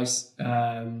 Yeah, nice.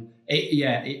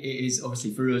 It is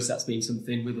obviously for us. That's been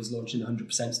something with us launching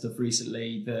 100% stuff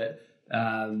recently that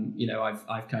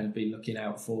I've kind of been looking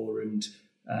out for, and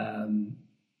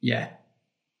it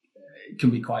can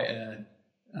be quite a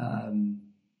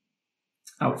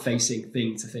outfacing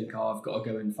thing to think, I've got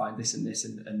to go and find this and this,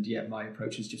 and my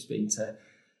approach has just been to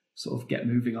sort of get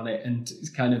moving on it, and it's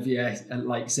kind of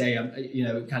like say I'm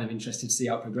kind of interested to see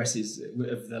how it progresses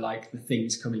of the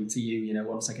things coming to you.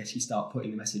 Once I guess you start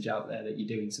putting the message out there that you're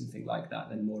doing something like that,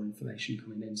 then more information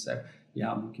coming in. So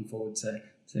I'm looking forward to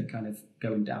kind of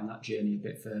going down that journey a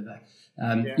bit further.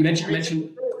 You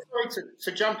mentioned. Sorry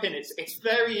to jump in. It's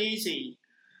very easy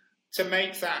to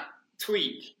make that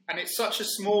tweak, and it's such a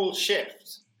small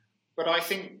shift, but I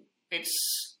think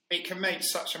it can make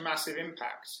such a massive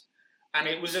impact. And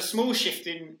it was a small shift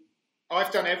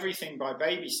I've done everything by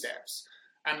baby steps.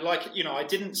 And I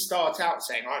didn't start out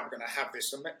saying, I'm going to have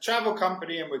this travel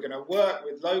company and we're going to work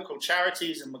with local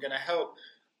charities and we're going to help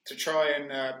to try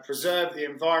and preserve the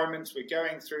environment we're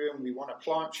going through, and we want to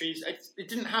plant trees. It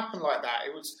didn't happen like that.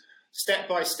 It was step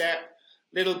by step,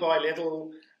 little by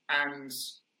little. And,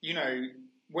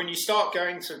 when you start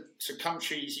going to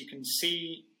countries, you can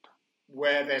see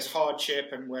where there's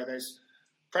hardship and where there's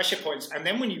pressure points, and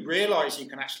then when you realize you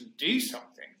can actually do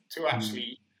something to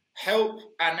actually help,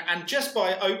 and just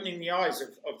by opening the eyes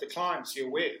of the clients you're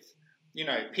with,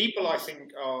 people I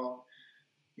think are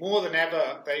more than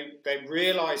ever, they're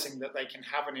realizing that they can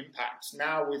have an impact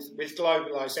now with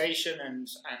globalization and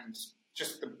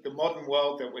just the modern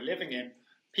world that we're living in.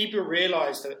 people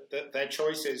realize that their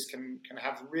choices can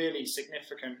have really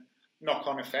significant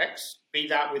knock-on effects, be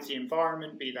that with the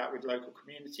environment, be that with local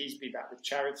communities, be that with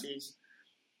charities.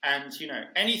 And,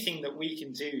 anything that we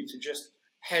can do to just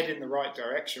head in the right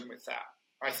direction with that,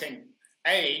 I think,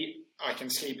 A, I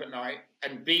can sleep at night,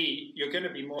 and B, you're going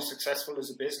to be more successful as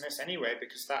a business anyway,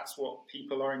 because that's what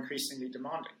people are increasingly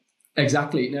demanding.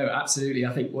 Exactly. No, absolutely.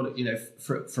 I think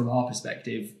from our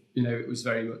perspective, it was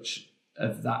very much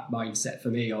of that mindset for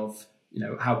me of,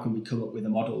 how can we come up with a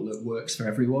model that works for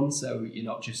everyone? So you're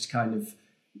not just kind of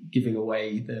giving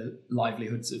away the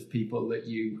livelihoods of people that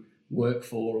you work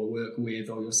for or work with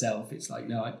or yourself. It's like,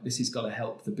 no, this has got to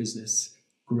help the business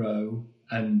grow,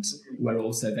 and we're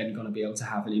also then going to be able to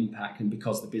have an impact, and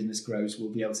because the business grows, we'll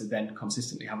be able to then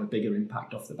consistently have a bigger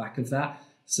impact off the back of that.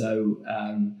 So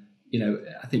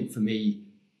I think for me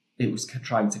it was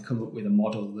trying to come up with a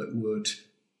model that would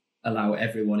allow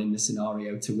everyone in the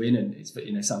scenario to win. And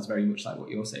it's, sounds very much like what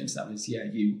you're saying, Sam, is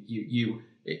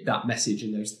that message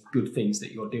and those good things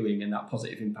that you're doing and that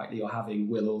positive impact that you're having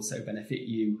will also benefit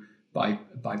you by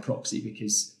proxy,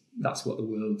 because that's what the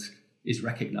world is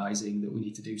recognizing, that we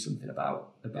need to do something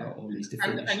about all these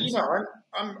different issues.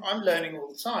 And I'm learning all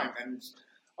the time. And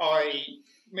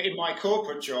in my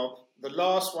corporate job, the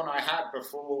last one I had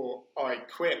before I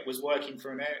quit was working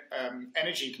for an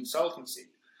energy consultancy.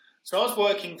 So I was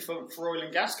working for oil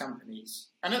and gas companies.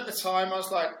 And at the time I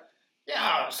was like,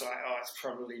 it's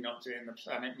probably not doing the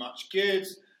planet much good.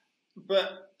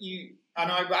 But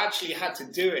I actually had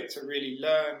to do it to really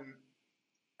learn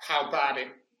how bad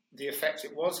the effect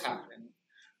it was having.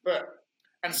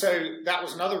 And so that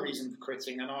was another reason for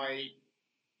quitting. And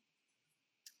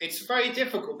it's very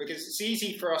difficult, because it's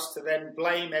easy for us to then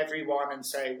blame everyone and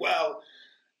say, well,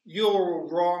 you're all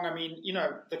wrong. I mean,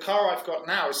 the car I've got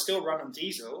now is still run on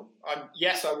diesel.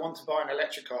 Yes, I want to buy an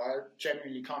electric car. I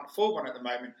genuinely can't afford one at the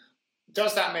moment.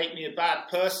 Does that make me a bad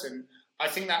person? I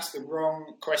think that's the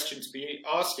wrong question to be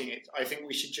asking it. I think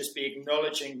we should just be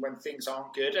acknowledging when things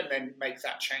aren't good and then make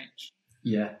that change.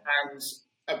 Yeah. And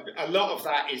a lot of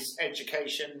that is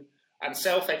education and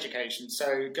self-education.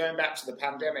 So going back to the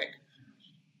pandemic,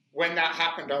 when that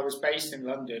happened, I was based in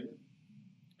London,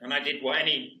 and I did what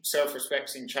any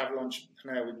self-respecting travel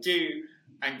entrepreneur would do,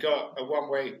 and got a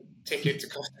one-way ticket to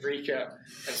Costa Rica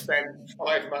and spent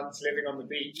 5 months living on the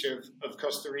beach of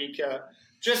Costa Rica,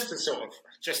 just to sort of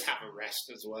just have a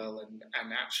rest as well, and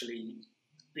actually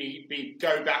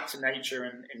go back to nature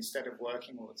and instead of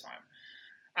working all the time.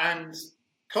 And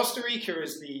Costa Rica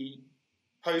is the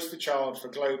poster child for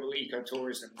global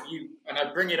ecotourism. And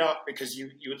I bring it up because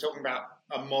you were talking about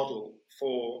a model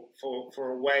for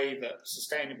a way that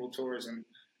sustainable tourism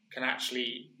can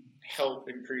actually help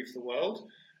improve the world.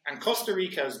 And Costa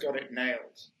Rica has got it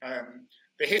nailed.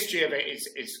 The history of it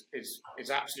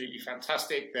is absolutely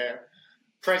fantastic. Their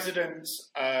president,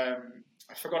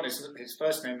 I've forgotten his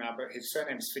first name now, but his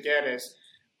surname is Figueres.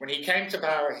 When he came to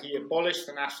power, he abolished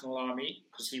the national army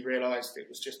because he realized it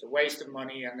was just a waste of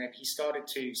money. And then he started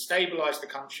to stabilize the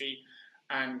country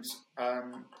and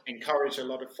encourage a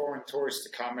lot of foreign tourists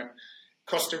to come. And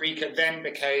Costa Rica then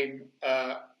became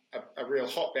a real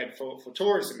hotbed for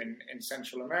tourism in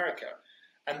Central America.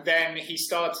 And then he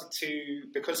started to,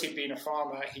 because he'd been a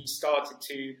farmer, he started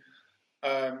to,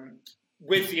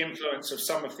 with the influence of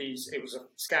some of these, it was a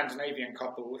Scandinavian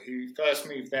couple who first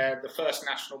moved there, the first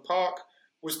national park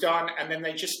was done, and then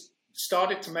they just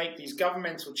started to make these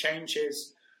governmental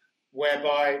changes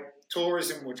whereby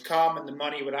tourism would come and the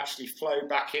money would actually flow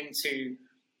back into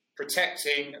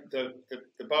protecting the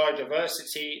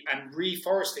biodiversity and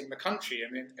reforesting the country.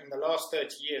 And in the last 30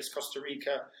 years, Costa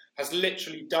Rica has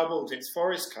literally doubled its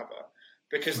forest cover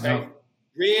because they've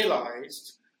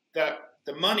realized that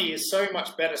the money is so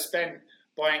much better spent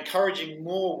by encouraging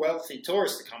more wealthy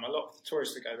tourists to come. A lot of the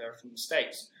tourists that go there are from the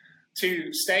States,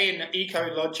 to stay in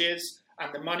eco lodges,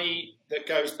 and the money that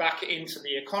goes back into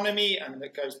the economy and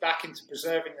that goes back into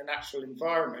preserving the natural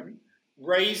environment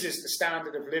raises the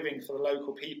standard of living for the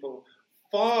local people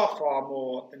far, far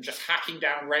more than just hacking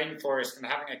down rainforest and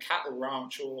having a cattle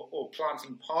ranch or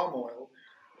planting palm oil,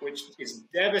 which is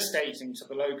devastating to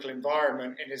the local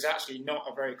environment and is actually not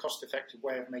a very cost-effective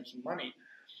way of making money.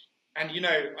 And,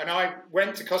 and I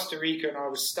went to Costa Rica and I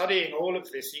was studying all of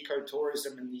this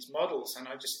ecotourism and these models. And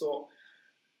I just thought,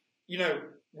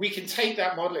 we can take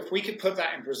that model, if we could put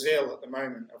that in Brazil at the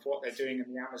moment of what they're doing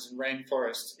in the Amazon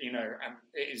rainforest, and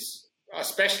it is,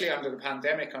 especially under the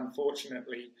pandemic,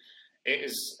 unfortunately, it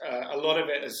is, a lot of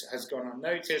it has gone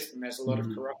unnoticed, and there's a lot of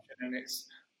corruption, and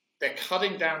they're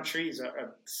cutting down trees at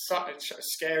such a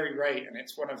scary rate. And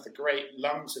it's one of the great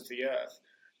lungs of the earth.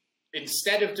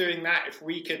 instead of doing that, if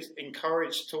we could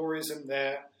encourage tourism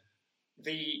there,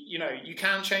 you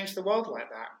can change the world like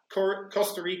that.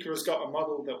 Costa Rica has got a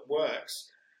model that works.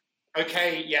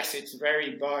 Okay, yes, it's a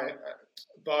very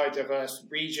biodiverse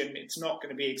region. It's not going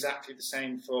to be exactly the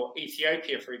same for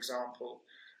Ethiopia, for example.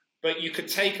 But you could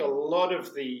take a lot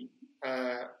of the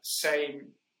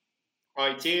same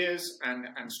ideas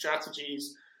and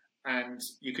strategies, and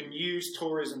you can use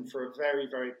tourism for a very,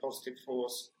 very positive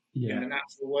force in the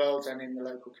natural world and in the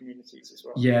local communities as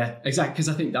well. Yeah, exactly. Because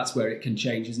I think that's where it can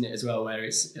change, isn't it, as well? Where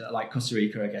it's like Costa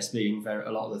Rica, I guess, being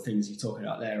a lot of the things you're talking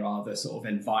about there are the sort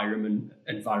of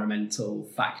environmental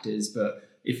factors. But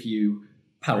if you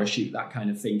parachute that kind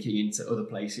of thinking into other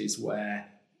places where,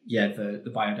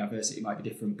 the biodiversity might be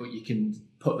different, but you can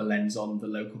put the lens on the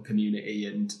local community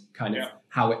and kind of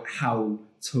how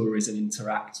tourism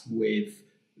interacts with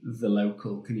the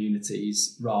local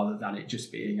communities, rather than it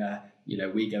just being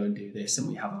we go and do this and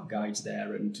we have our guides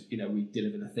there and, we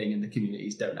deliver the thing and the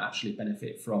communities don't actually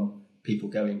benefit from people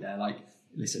going there. Like,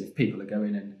 listen, if people are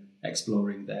going and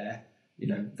exploring their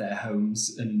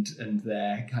homes and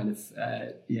their kind of,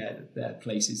 their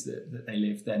places that they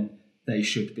live, then they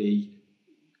should be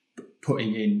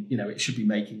putting in, it should be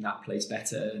making that place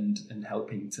better and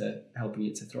helping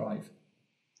it to thrive.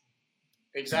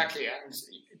 Exactly. And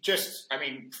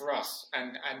for us,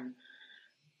 and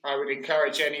I would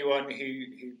encourage anyone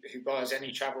who buys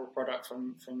any travel product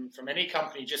from any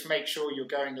company, just make sure you're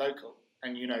going local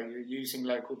and, you're using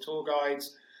local tour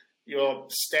guides, you're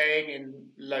staying in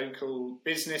local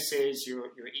businesses, you're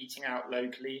eating out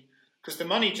locally, because the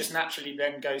money just naturally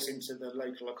then goes into the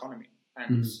local economy.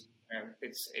 And,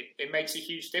 it makes a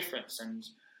huge difference. And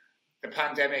the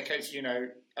pandemic, as you know,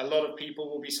 a lot of people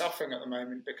will be suffering at the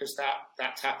moment because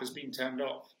that tap has been turned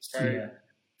off. So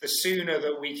the sooner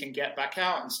that we can get back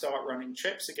out and start running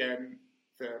trips again,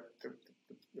 the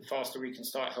faster we can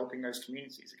start helping those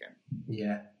communities again.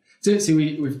 Yeah. So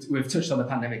we've touched on the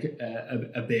pandemic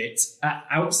a bit.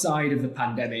 Outside of the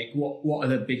pandemic, what are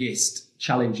the biggest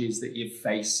challenges that you've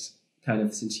faced kind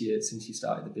of since you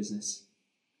started the business?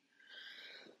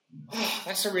 Oh,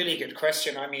 that's a really good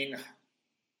question. I mean,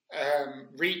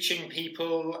 reaching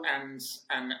people and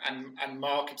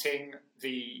marketing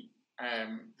the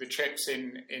trips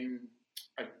in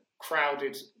a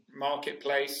crowded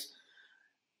marketplace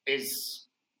is,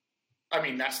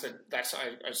 that's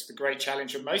the great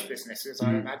challenge of most businesses.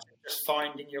 I imagine just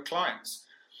finding your clients,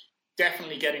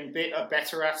 definitely getting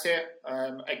better at it.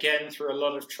 Again, through a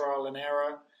lot of trial and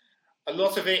error. A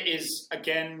lot of it is,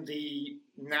 again, the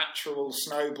natural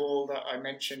snowball that I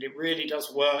mentioned. It really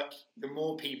does work. The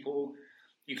more people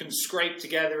you can scrape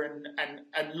together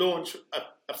and launch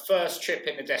a first trip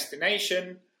in a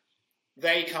destination,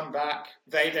 they come back,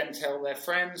 they then tell their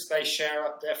friends, they share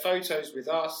up their photos with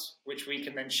us, which we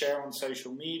can then share on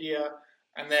social media,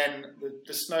 and then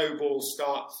the snowball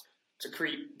starts to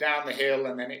creep down the hill,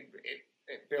 and then it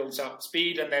builds up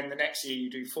speed, and then the next year you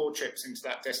do 4 trips into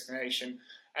that destination,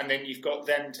 and then you've got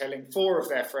them telling 4 of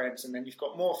their friends, and then you've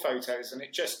got more photos, and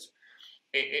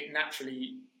it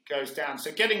naturally goes down.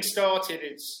 So getting started,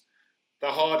 it's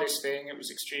the hardest thing. It was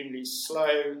extremely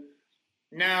slow.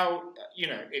 Now,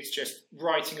 it's just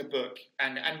writing a book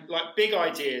and like big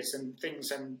ideas and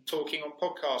things, and talking on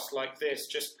podcasts like this,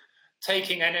 just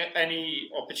taking any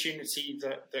opportunity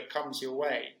that comes your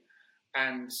way.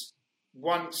 And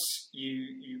once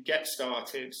you get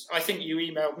started, I think you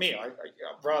emailed me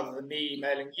rather than me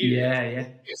emailing you. Yeah.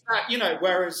 It's that,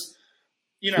 whereas,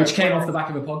 which came off the back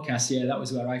of a podcast. Yeah, that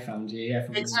was where I found you. Yeah,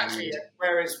 exactly.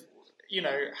 Whereas,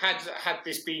 had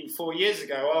this been 4 years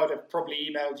ago, I would have probably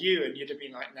emailed you and you'd have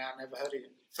been like, "Nah, never heard of you."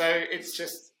 So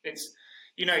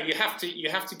you have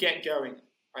to get going.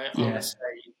 I would say,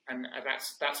 and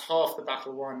that's half the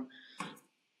battle won.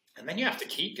 And then you have to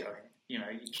keep going. You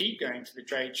keep going to the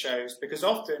trade shows, because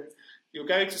often you'll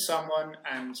go to someone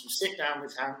and you sit down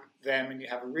with them and you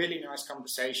have a really nice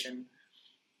conversation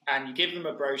and you give them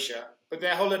a brochure, but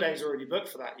their holiday's already booked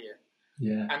for that year.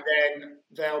 Yeah. And then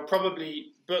they'll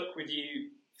probably book with you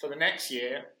for the next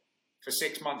year for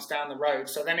 6 months down the road.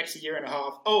 So then it's a year and a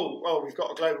half. Oh, we've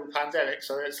got a global pandemic.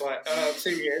 So it's like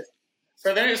 2 years.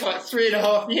 So then it's like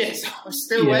 3.5 years. I'm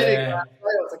still waiting for that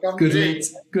sale to come through.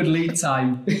 Good lead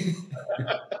time.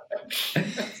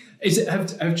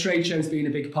 Have trade shows been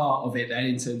a big part of it then,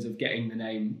 in terms of getting the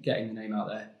name out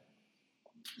there?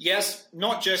 Yes,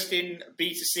 not just in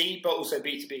B2C, but also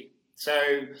B2B.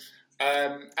 So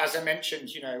as I mentioned,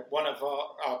 one of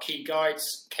our key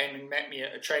guides came and met me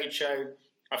at a trade show.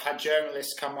 I've had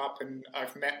journalists come up and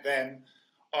I've met them.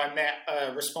 I met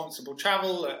Responsible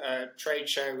Travel at a trade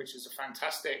show, which is a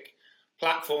fantastic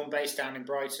platform based down in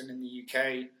Brighton in the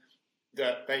UK.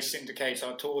 that they syndicate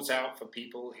our tours out for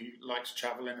people who like to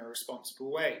travel in a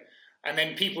responsible way. And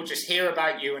then people just hear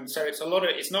about you. And so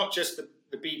it's not just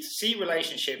the B2C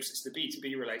relationships, it's the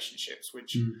B2B relationships,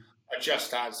 which are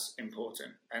just as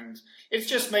important. And it's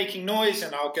just making noise.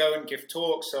 And I'll go and give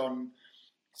talks on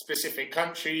specific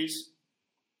countries.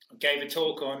 I gave a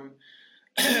talk on,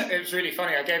 it was really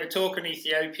funny. I gave a talk on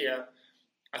Ethiopia.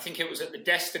 I think it was at the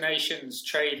Destinations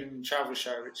Trade and Travel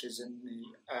Show, which is in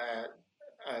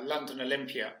the London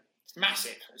Olympia. It's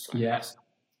massive. It's like massive.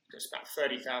 There's about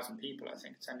 30,000 people, I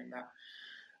think, attending that.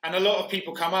 And a lot of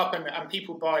people come up and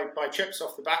people buy trips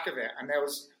off the back of it. And there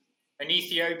was an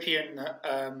Ethiopian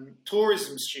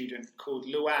tourism student called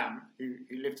Luam, who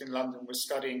lived in London, was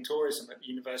studying tourism at the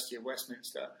University of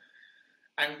Westminster.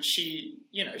 And she,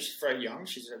 she's very young.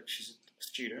 She's a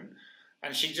student.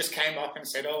 And she just came up and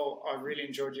said, "Oh, I really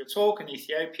enjoyed your talk in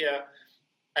Ethiopia."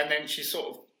 And then she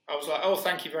I was like, "Oh,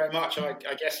 thank you very much. I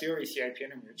guess you're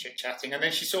Ethiopian," and we were chit-chatting. And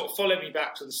then she sort of followed me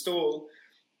back to the stall,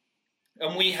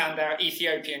 and we hand out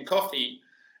Ethiopian coffee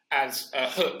as a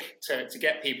hook to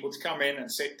get people to come in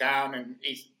and sit down and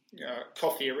eat.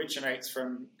 Coffee originates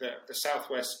from the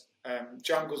southwest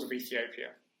jungles of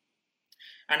Ethiopia.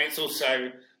 And it's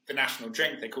also the national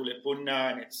drink. They call it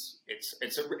bunna, and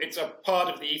it's a part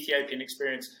of the Ethiopian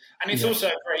experience. And it's also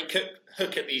a great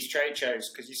hook at these trade shows,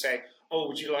 because you say, "Oh,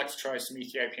 would you like to try some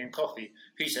Ethiopian coffee?"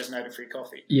 Who says no to free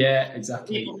coffee? Yeah,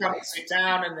 exactly. People come and sit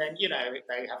down, and then,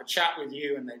 they have a chat with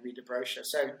you and they read a brochure.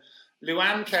 So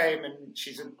Luan came, and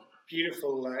she's a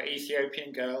beautiful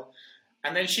Ethiopian girl.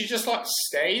 And then she just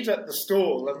stayed at the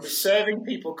stall and was serving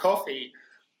people coffee.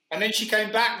 And then she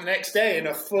came back the next day in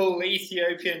a full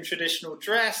Ethiopian traditional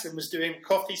dress and was doing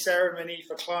coffee ceremony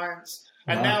for clients.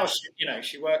 And now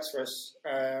she works for us.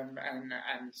 And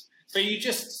so you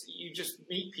just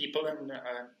meet people, and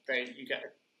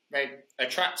they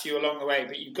attract you along the way.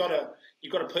 But you've got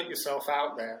to put yourself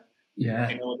out there. Yeah.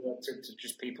 In order to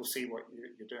just people see what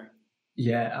you're doing.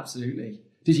 Yeah, absolutely.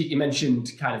 You mentioned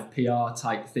kind of PR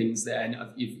type things there, and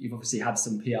you've obviously had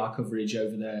some PR coverage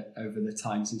over the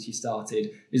time since you started.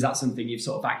 Is that something you've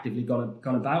sort of actively gone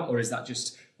about, or is that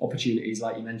just opportunities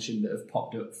like you mentioned that have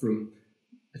popped up from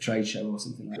a trade show or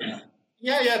something like that?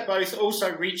 Yeah, both.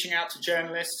 Also reaching out to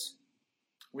journalists.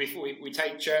 We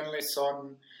take journalists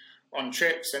on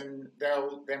trips, and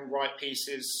they'll then write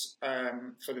pieces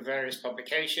for the various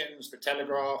publications, the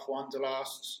Telegraph,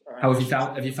 Wanderlust. How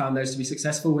have you found those to be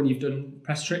successful when you've done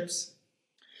press trips?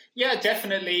 Yeah,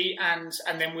 definitely, and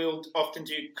then we'll often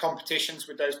do competitions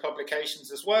with those publications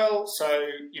as well. So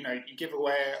you give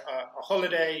away a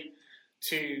holiday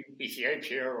to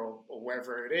Ethiopia or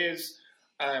wherever it is.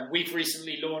 We've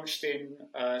recently launched in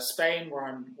Spain, where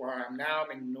I'm now.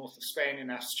 I'm in the north of Spain in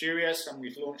Asturias, and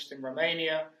we've launched in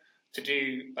Romania to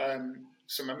do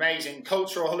some amazing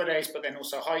cultural holidays, but then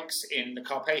also hikes in the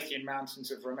Carpathian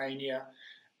Mountains of Romania,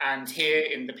 and here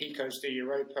in the Picos de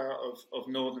Europa of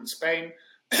northern Spain,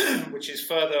 which is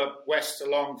further west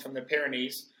along from the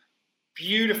Pyrenees.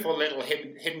 Beautiful little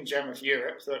hidden gem of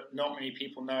Europe that not many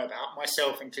people know about,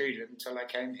 myself included, until I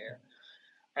came here.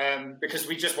 Because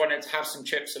we just wanted to have some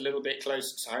trips a little bit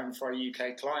closer to home for our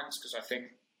UK clients, because I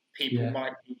think people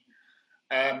might be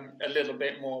a little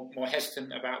bit more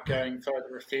hesitant about going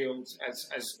further afield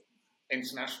as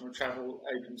international travel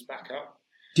opens back up.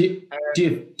 Do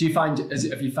you find,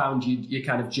 have you found your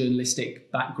kind of journalistic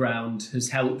background has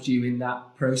helped you in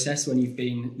that process when you've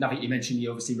been, now that you mentioned you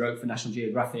obviously wrote for National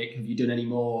Geographic, have you done any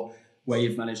more where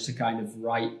you've managed to kind of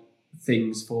write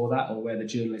things for that, or where the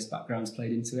journalist background's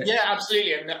played into it? Yeah,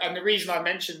 absolutely. And the reason I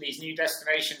mentioned these new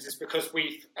destinations is because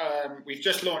we've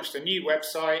just launched a new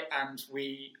website, and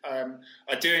we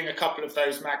are doing a couple of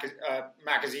those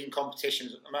magazine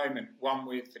competitions at the moment. One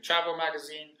with the Travel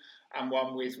magazine and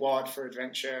one with Wired for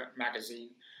Adventure magazine.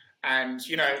 And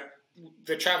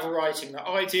the travel writing that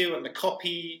I do and the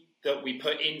copy that we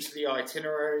put into the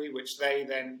itinerary, which they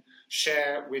then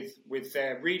share with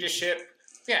their readership.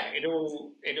 Yeah, it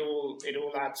all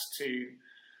adds to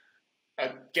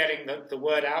getting the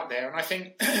word out there. And I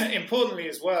think importantly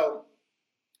as well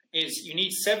is you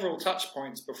need several touch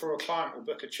points before a client will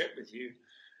book a trip with you.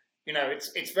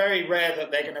 It's very rare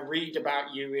that they're going to read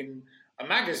about you in a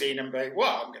magazine and be,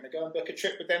 well, I'm going to go and book a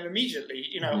trip with them immediately.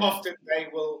 Often they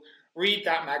will read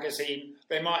that magazine.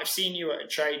 They might have seen you at a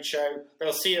trade show.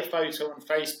 They'll see a photo on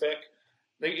Facebook.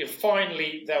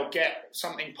 Finally, they'll get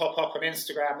something pop up on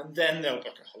Instagram, and then they'll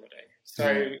book a holiday.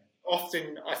 So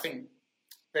often, I think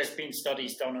there's been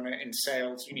studies done on it in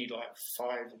sales. You need like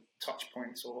 5 touch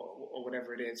points or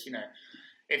whatever it is.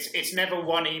 It's never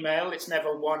one email. It's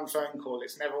never one phone call.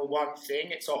 It's never one thing.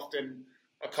 It's often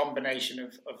a combination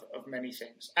of many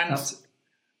things. And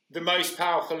the most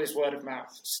powerful is word of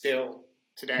mouth still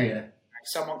today. Yeah. If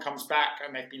someone comes back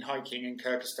and they've been hiking in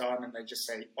Kyrgyzstan and they just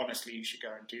say, honestly, you should go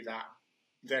and do that,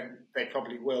 then they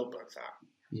probably will book that.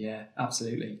 Yeah,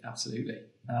 absolutely.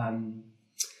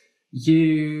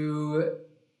 You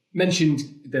mentioned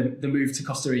the move to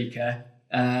Costa Rica,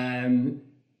 and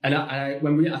I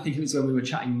think it was when we were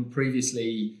chatting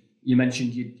previously, you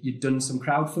mentioned you'd done some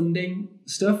crowdfunding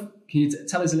stuff. Can you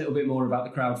tell us a little bit more about the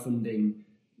crowdfunding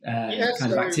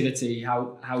kind of activity,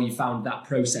 how you found that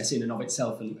process in and of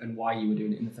itself, and why you were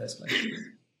doing it in the first place?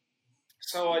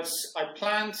 So I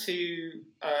planned to.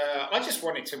 I just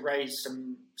wanted to raise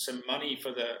some money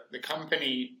for the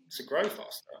company to grow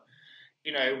faster.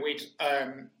 You know, we'd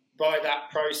by that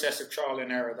process of trial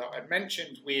and error that I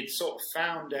mentioned, we had sort of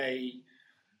found a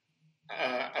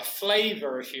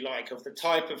flavour, if you like, of the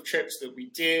type of trips that we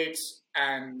did,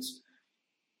 and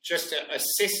just a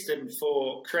system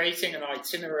for creating an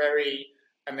itinerary,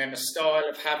 and then a style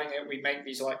of having it. We make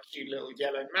these like cute little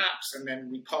yellow maps, and then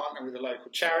we partner with a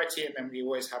local charity, and then we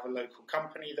always have a local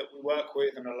company that we work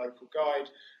with and a local guide.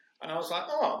 And I was like,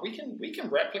 we can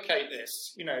replicate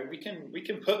this. You know, we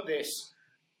can put this,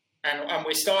 and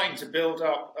we're starting to build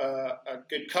up a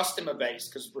good customer base,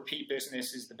 because repeat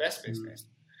business is the best business.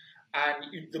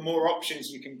 And the more options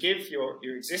you can give your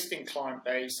existing client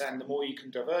base, and the more you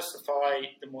can diversify,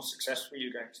 the more successful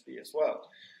you're going to be as well.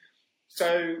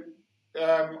 So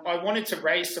I wanted to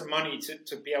raise some money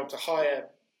to be able to hire,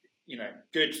 you know,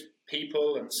 good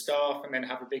people and staff, and then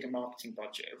have a bigger marketing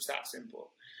budget. It was that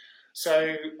simple.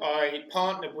 So I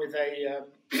partnered with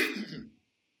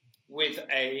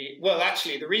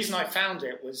actually, the reason I found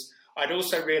it was I'd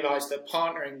also realized that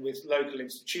partnering with local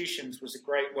institutions was a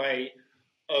great way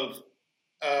of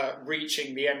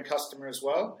reaching the end customer as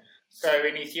well. So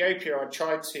in Ethiopia, I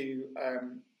tried to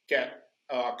get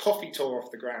a coffee tour off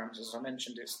the ground. As I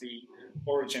mentioned, it's the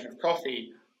origin of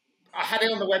coffee. I had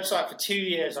it on the website for 2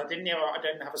 years. I didn't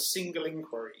have a single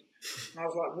inquiry. And I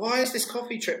was like, why is this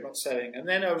coffee trip not selling? And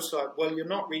then I was like, well, you're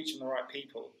not reaching the right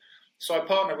people. So I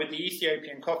partnered with the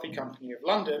Ethiopian Coffee Company of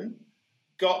London,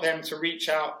 got them to reach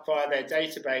out via their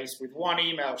database with one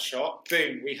email shot.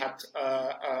 Boom, we had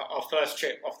our first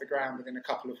trip off the ground within a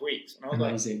couple of weeks. And I was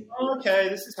amazing. Like, okay,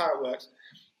 this is how it works.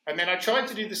 And then I tried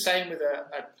to do the same with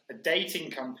a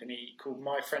dating company called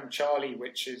My Friend Charlie,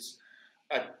 which is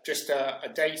just a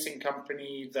dating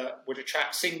company that would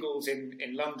attract singles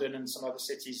in London and some other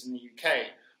cities in the UK.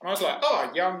 And I was like,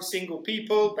 young single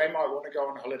people, they might want to go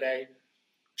on holiday.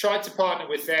 Tried to partner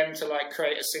with them to like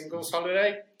create a singles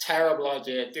holiday. Terrible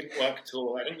idea, didn't work at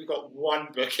all. I think we got one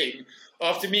booking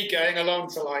after me going along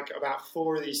to like about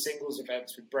 4 of these singles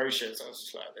events with brochures. I was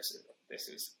just like, this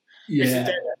is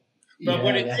dead. But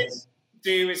what it did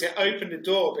do is it opened a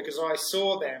door, because I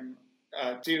saw them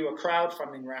do a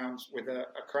crowdfunding round with a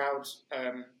crowd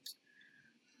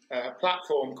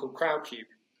platform called Crowdcube,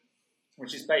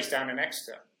 which is based down in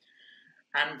Exeter.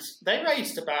 And they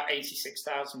raised about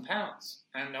 £86,000.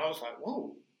 And I was like,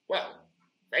 whoa, well,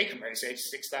 they can raise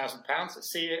 £86,000.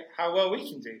 Let's see how well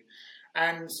we can do.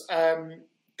 And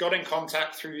got in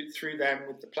contact through them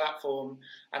with the platform.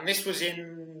 And this was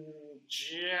in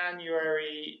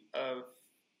January of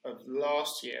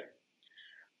last year.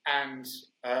 And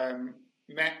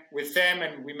met with them,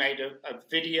 and we made a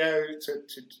video to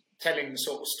telling the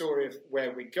sort of story of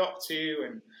where we got to,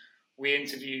 and we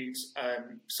interviewed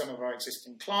some of our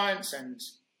existing clients, and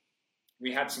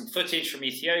we had some footage from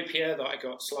Ethiopia that I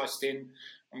got sliced in,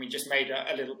 and we just made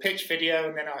a little pitch video,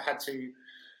 and then I had to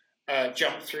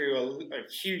jump through a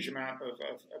huge amount of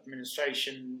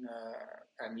administration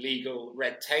and legal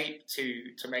red tape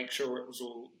to make sure it was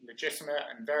all legitimate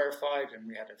and verified, and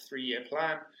we had a 3-year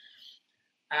plan.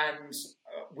 And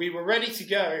we were ready to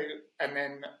go, and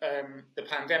then the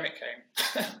pandemic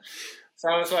came. So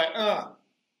I was like,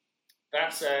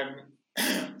 that's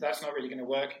not really going to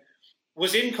work.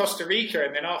 Was in Costa Rica,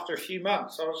 and then after a few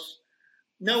months,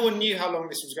 no one knew how long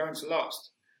this was going to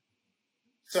last.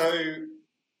 So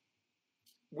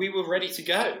we were ready to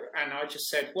go, and I just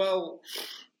said, well,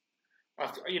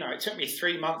 it took me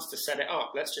 3 months to set it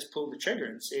up. Let's just pull the trigger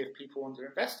and see if people want to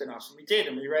invest in us. And we did,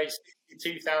 and we raised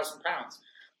 £62,000,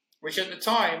 which at the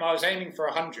time I was aiming for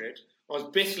 100. I was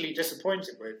bitterly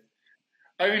disappointed with.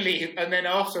 And then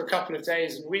after a couple of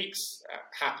days and weeks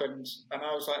happened, and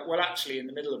I was like, well, actually, in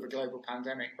the middle of a global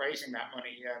pandemic, raising that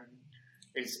money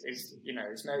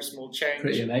is no small change.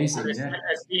 Pretty amazing,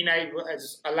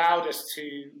 has allowed us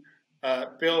to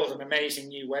build an amazing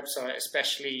new website,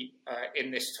 especially in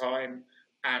this time,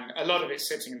 and a lot of it's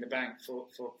sitting in the bank for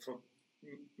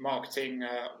marketing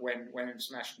when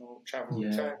international travel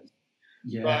returns.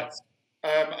 Yeah. But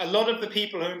a lot of the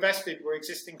people who invested were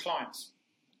existing clients.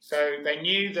 So they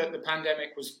knew that the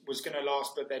pandemic was going to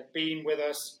last, but they'd been with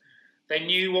us. They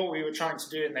knew what we were trying to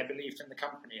do, and they believed in the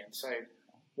company. And so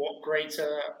what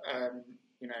greater,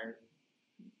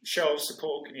 show of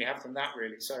support can you have from that,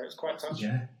 really? So it's quite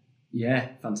touching. Yeah,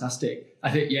 fantastic.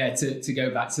 I think, to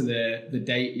go back to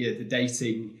the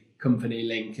dating company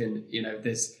link, and,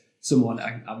 there's someone,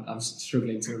 I'm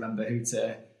struggling to remember who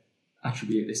to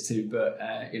attribute this to, but,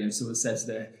 someone says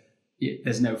that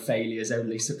there's no failures,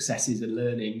 only successes and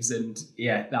learnings. And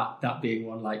that being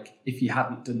one, like, if you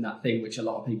hadn't done that thing, which a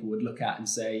lot of people would look at and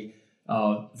say,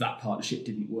 oh, that partnership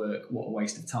didn't work, what a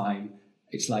waste of time.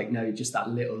 It's like, no, just that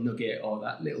little nugget or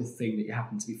that little thing that you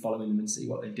happen to be following them and see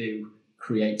what they do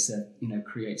creates an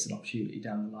opportunity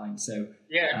down the line. So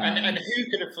and who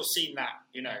could have foreseen that?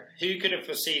 Who could have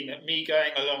foreseen that me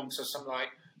going along to some like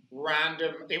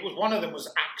random? It was one of them was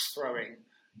axe throwing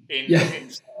in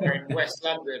West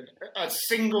London, a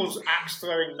singles axe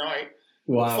throwing night.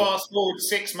 Wow. Fast forward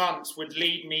 6 months would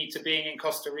lead me to being in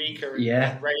Costa Rica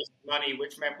and raising money,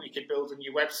 which meant we could build a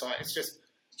new website. It's just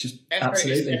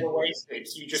absolutely never wasted.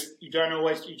 You just don't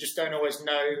always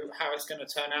know how it's going to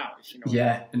turn out. If you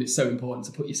know. And it's so important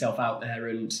to put yourself out there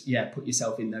and put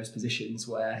yourself in those positions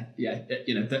where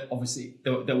that obviously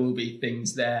there will be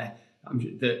things there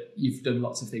that you've done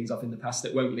lots of things off in the past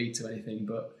that won't lead to anything,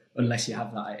 but unless you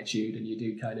have that attitude and you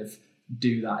do kind of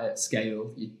do that at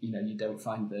scale, you don't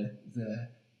find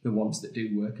the ones that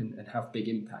do work and have big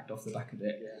impact off the back of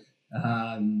it.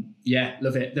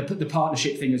 Love it. The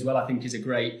partnership thing as well, I think, is a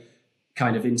great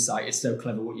kind of insight. It's so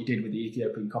clever what you did with the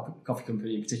Ethiopian coffee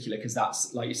company in particular, because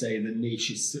that's, like you say, the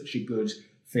niche is such a good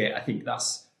fit. I think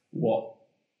that's what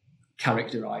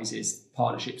characterizes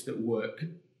partnerships that work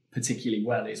particularly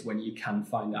well, is when you can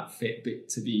find that fit bit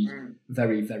to be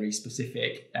very, very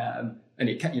specific, and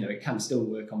it can still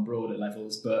work on broader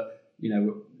levels, but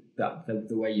that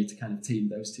the way you to kind of team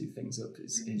those two things up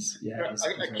is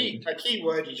a key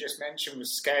word you just mentioned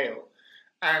was scale,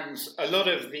 and a lot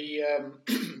of the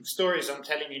stories I'm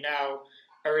telling you now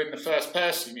are in the first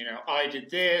person. I did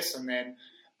this, and then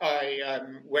I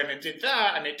went and did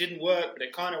that, and it didn't work, but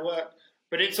it kind of worked.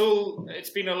 But it's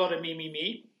been a lot of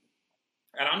me.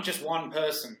 And I'm just one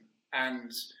person,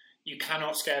 and you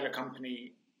cannot scale a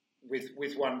company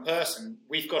with one person.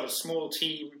 We've got a small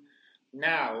team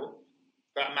now,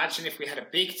 but imagine if we had a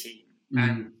big team,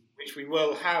 and which we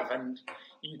will have, and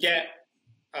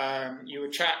you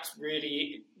attract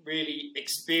really, really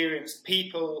experienced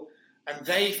people, and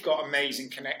they've got amazing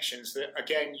connections that,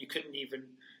 again, you couldn't even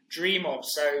dream of.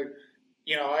 So,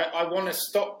 I want to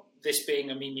stop this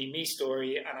being a me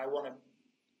story, and I want to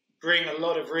bring a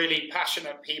lot of really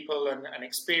passionate people and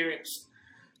experienced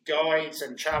guides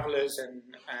and travelers, and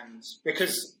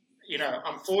because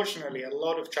unfortunately a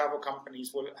lot of travel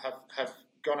companies will have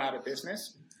gone out of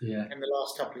business in the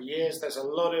last couple of years. There's a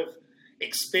lot of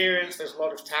experience, there's a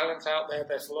lot of talent out there,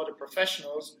 there's a lot of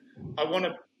professionals. I want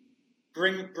to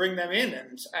bring them in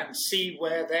and see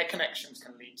where their connections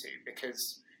can lead to,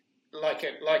 because like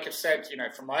I've said,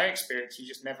 from my experience, you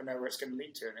just never know where it's going to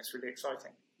lead to, and it's really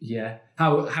exciting. Yeah.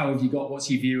 How have you got? What's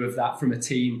your view of that from a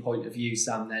team point of view,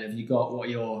 Sam? Then have you got what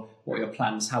are your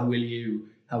plans? How will you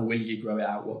grow it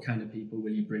out? What kind of people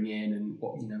will you bring in, and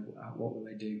what will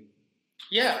they do?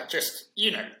 Yeah, just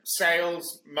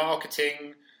sales,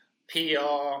 marketing,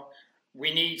 PR.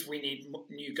 We need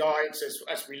new guides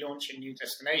as we launch in new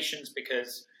destinations,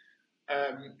 because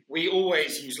we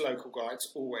always use local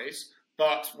guides, always.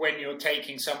 But when you're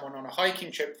taking someone on a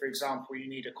hiking trip, for example, you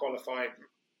need a qualified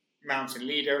mountain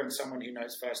leader and someone who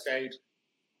knows first aid.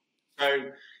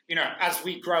 So, as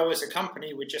we grow as a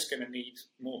company, we're just going to need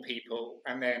more people.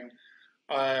 And then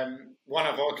one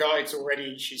of our guides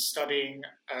already, she's studying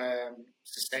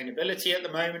sustainability at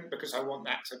the moment, because I want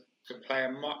that to play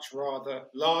a much rather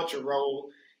larger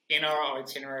role in our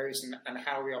itineraries and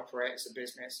how we operate as a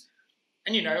business.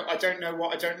 And, I don't know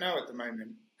what I don't know at the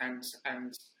moment. And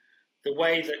the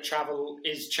way that travel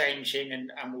is changing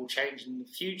and will change in the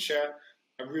future,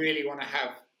 I really want to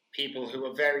have people who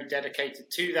are very dedicated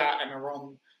to that and are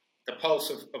on the pulse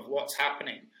of what's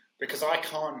happening, because I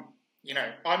can't,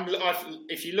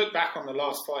 if you look back on the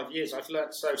last 5 years, I've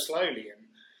learned so slowly,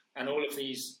 and all of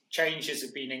these changes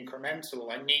have been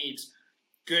incremental. I need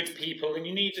good people, and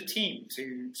you need a team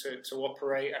to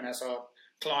operate. And as our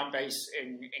client base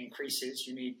increases,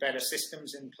 you need better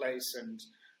systems in place, and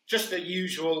just the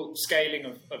usual scaling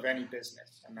of any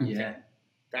business. And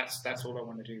that's all I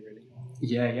want to do, really.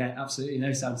 Yeah, absolutely.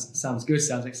 No, sounds good.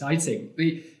 Sounds exciting.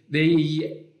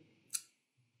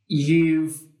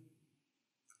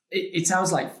 It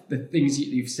sounds like the things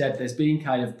you've said, there's been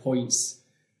kind of points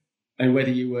and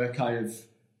whether you were kind of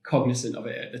cognizant of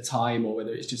it at the time, or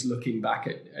whether it's just looking back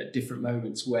at different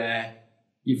moments where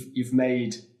you've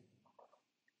made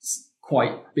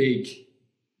quite big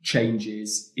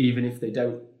changes, even if they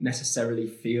don't necessarily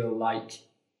feel like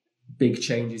big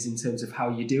changes in terms of how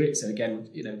you do it. So again,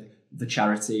 the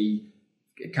charity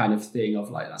kind of thing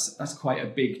of like, that's quite a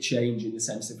big change in the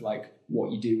sense of like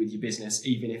what you do with your business,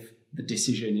 even if the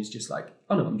decision is just like,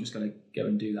 oh no, I'm just going to go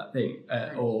and do that thing,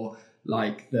 or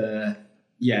like the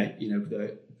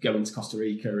going to Costa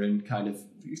Rica and kind of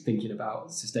thinking about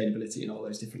sustainability and all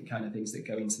those different kind of things that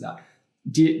go into that.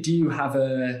 Do you have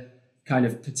a kind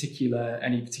of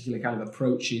any particular kind of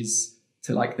approaches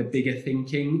to like the bigger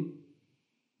thinking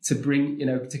to bring,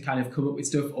 to kind of come up with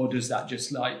stuff, or does that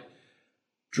just like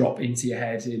drop into your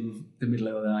head in the middle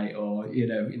of the night, or,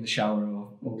 in the shower, or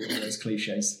all those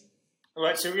cliches? Well,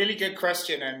 it's a really good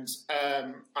question, and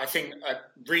I think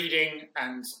reading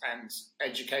and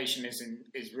education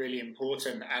is really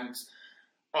important. And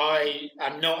I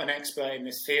am not an expert in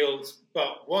this field,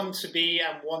 but want to be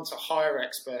and want to hire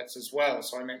experts as well.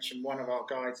 So I mentioned one of our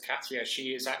guides, Katia.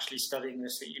 She is actually studying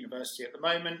this at university at the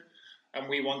moment, and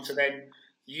we want to then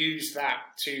use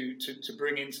that to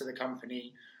bring into the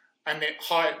company. And the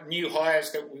new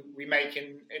hires that we make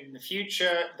in the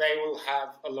future, they will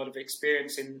have a lot of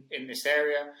experience in this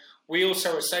area. We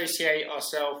also associate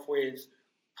ourselves with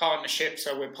partnerships.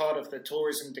 So we're part of the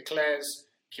Tourism Declares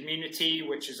community,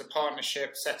 which is a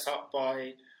partnership set up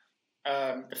by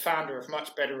the founder of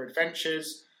Much Better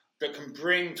Adventures that can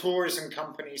bring tourism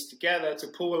companies together to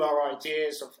pool our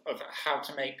ideas of how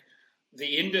to make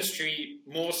the industry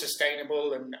more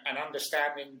sustainable, and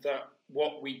understanding that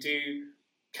what we do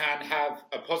can have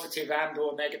a positive and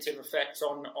or negative effects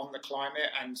on the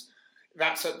climate, and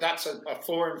that's a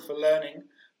forum for learning.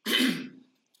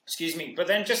 Excuse me. But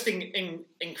then just in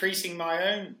increasing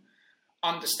my own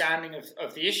understanding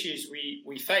of the issues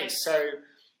we face. So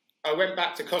I went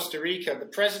back to Costa Rica. The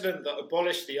president that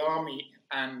abolished the army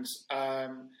and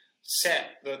set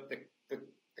the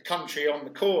country on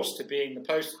the course to being the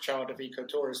poster child of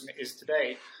ecotourism it is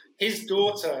today, his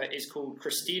daughter is called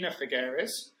Cristina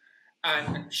Figueres,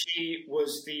 and she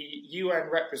was the UN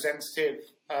representative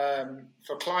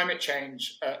for climate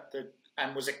change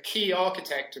and was a key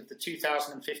architect of the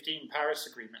 2015 Paris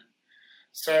Agreement.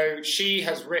 So she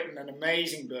has written an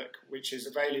amazing book, which is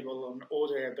available on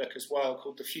audiobook as well,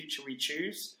 called The Future We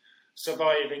Choose,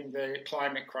 Surviving the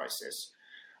Climate Crisis.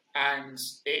 And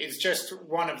it is just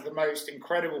one of the most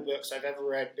incredible books I've ever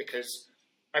read, because,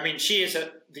 she is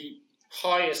at the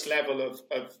highest level of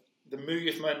the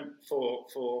movement for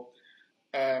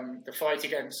the fight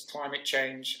against climate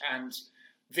change. And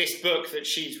this book that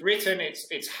she's written,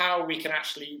 it's how we can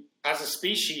actually, as a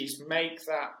species, make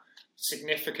that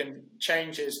significant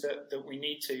changes that we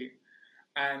need to.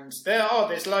 And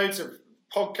there's loads of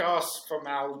podcasts from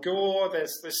Al Gore.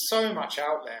 There's so much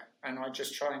out there, and I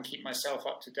just try and keep myself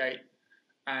up to date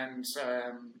and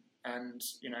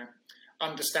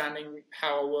understanding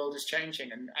how our world is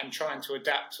changing and trying to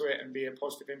adapt to it and be a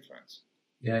positive influence.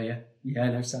 Yeah.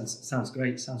 No, sounds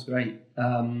great.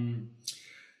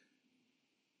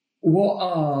 What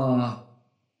are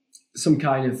some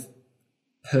kind of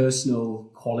personal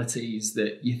qualities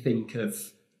that you think have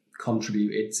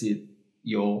contributed to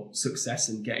your success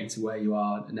and getting to where you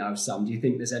are now, Sam? Do you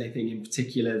think there's anything in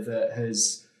particular that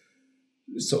has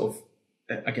sort of,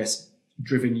 I guess,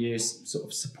 driven you, sort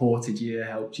of supported you,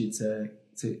 helped you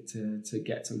to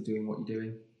get to doing what you're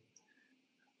doing?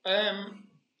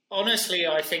 Honestly,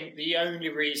 I think the only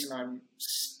reason I'm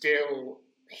still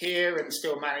here and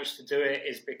still manage to do it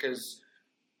is because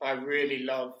I really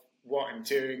love what I'm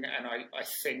doing, and I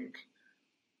think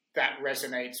that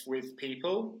resonates with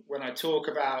people. When I talk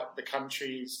about the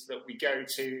countries that we go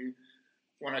to,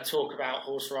 when I talk about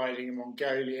horse riding in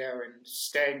Mongolia and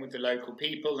staying with the local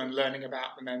people and learning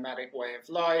about the nomadic way of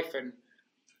life and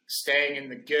staying in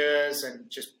the Gers and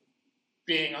just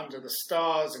being under the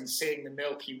stars and seeing the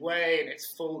Milky Way in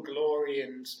its full glory,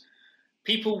 and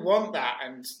people want that.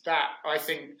 And that, I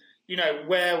think,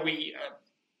 where we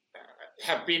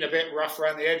have been a bit rough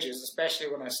around the edges, especially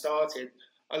when I started,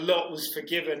 a lot was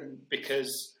forgiven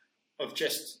because of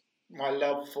just my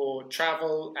love for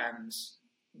travel and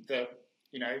the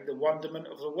wonderment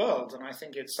of the world. And I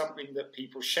think it's something that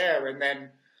people share, and then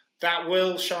that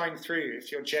will shine through.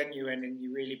 If you're genuine and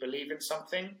you really believe in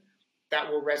something, that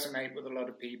will resonate with a lot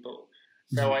of people.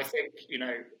 So I think,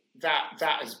 that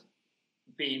has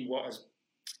been what has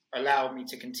allowed me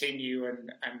to continue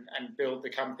and build the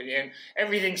company. And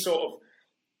everything sort of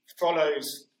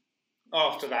follows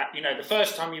after that. The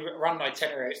first time you run an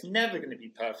itinerary, it's never going to be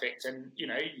perfect. And, you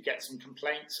get some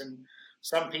complaints.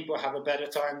 some people have a better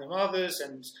time than others,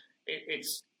 and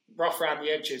it's rough around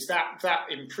the edges. That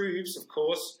improves, of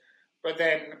course, but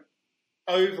then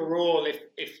overall,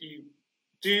 if you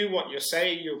do what you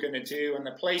say you're going to do, and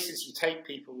the places you take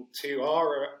people to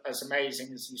are as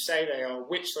amazing as you say they are,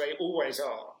 which they always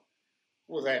are,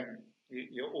 well, then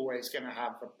you're always going to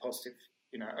have a positive,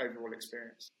 overall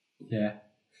experience. Yeah.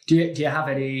 Do you have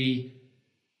any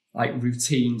like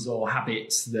routines or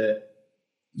habits that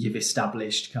you've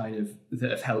established kind of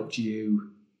that have helped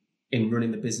you in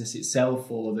running the business itself,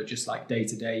 or that just like day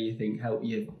to day you think help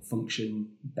you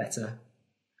function better?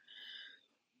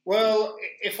 Well,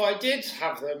 if I did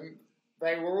have them,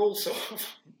 they were all sort of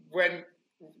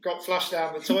got flushed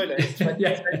down the toilet.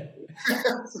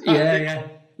 Yeah.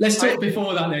 Let's talk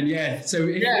before that then. Yeah. So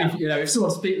if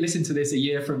someone's listened to this a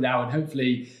year from now, and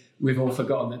hopefully we've all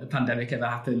forgotten that the pandemic ever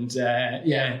happened.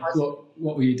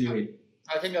 What were you doing?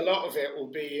 I think a lot of it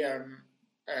will be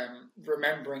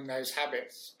remembering those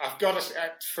habits. I've got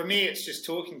to. For me, it's just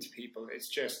talking to people. It's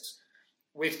just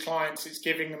with clients. It's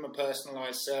giving them a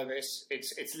personalised service.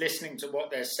 It's listening to what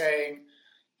they're saying.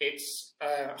 It's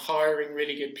hiring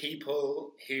really good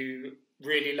people who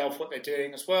really love what they're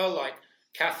doing as well. Like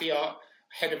Kathy, our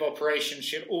head of operations,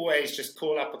 should always just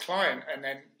call up a client and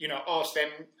then ask them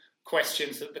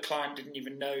questions that the client didn't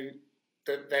even know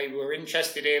that they were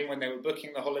interested in when they were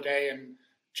booking the holiday, and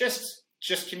just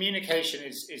communication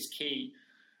is key.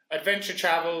 Adventure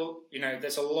travel,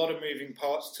 there's a lot of moving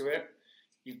parts to it.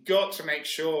 You've got to make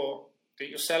sure that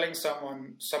you're selling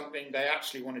someone something they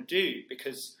actually want to do,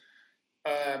 because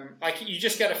you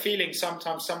just get a feeling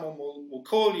sometimes someone will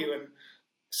call you and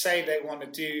say they want to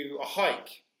do a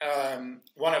hike.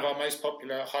 One of our most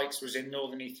popular hikes was in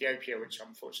northern Ethiopia, which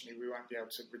unfortunately we won't be able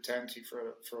to return to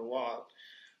for a while.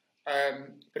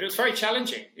 But it was very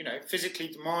challenging, physically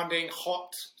demanding,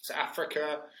 hot to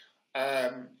Africa.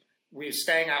 We were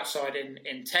staying outside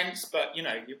in tents, but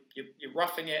you're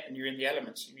roughing it and you're in the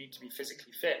elements. You need to be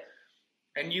physically fit.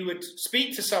 And you would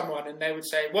speak to someone and they would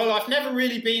say, well, I've never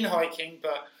really been hiking,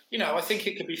 but I think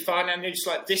it could be fun. And it's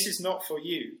like, this is not for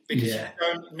you, because you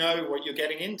don't know what you're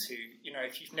getting into.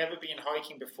 If you've never been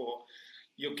hiking before,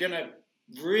 you're going to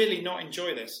really not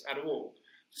enjoy this at all.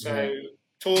 So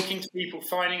talking to people,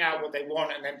 finding out what they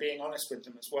want, and then being honest with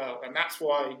them as well. And that's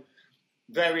why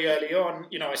very early on,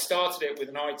 I started it with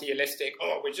an idealistic,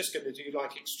 we're just going to do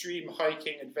like extreme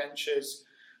hiking adventures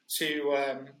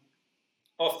to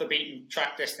off the beaten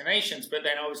track destinations. But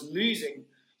then I was losing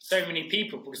so many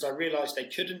people because I realized they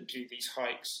couldn't do these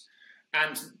hikes.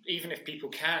 And even if people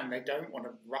can, they don't want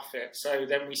to rough it. So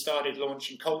then we started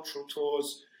launching cultural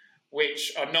tours,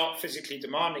 which are not physically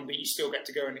demanding, but you still get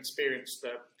to go and experience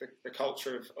the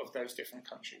culture of those different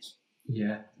countries.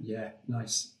 Yeah,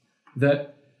 nice.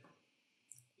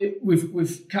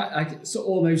 We've sort of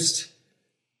almost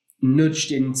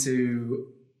nudged into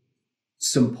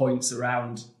some points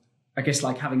around, I guess,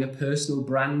 like having a personal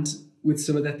brand with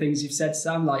some of the things you've said,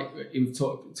 Sam, like in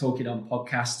talking on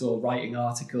podcasts or writing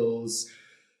articles.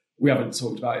 We haven't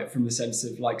talked about it from the sense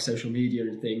of like social media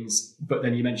and things, but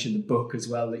then you mentioned the book as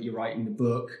well, that you're writing the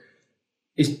book.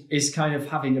 Is kind of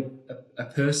having a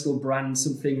personal brand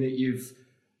something that you've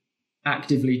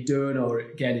actively done, or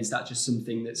again, is that just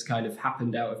something that's kind of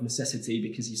happened out of necessity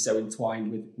because you're so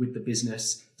entwined with the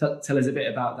business? Tell us a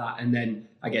bit about that, and then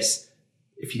I guess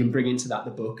if you can bring into that the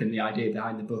book and the idea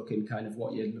behind the book and kind of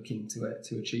what you're looking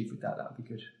to achieve with that would be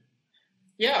good.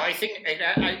 Yeah, I think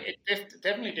it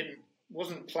definitely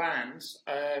wasn't planned.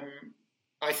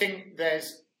 I think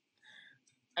there's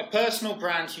a personal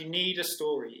brand. You need a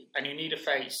story and you need a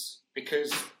face,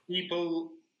 because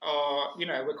people are,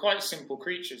 we're quite simple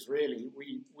creatures, really.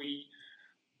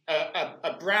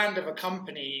 A brand of a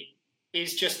company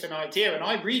is just an idea. And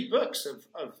I read books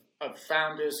of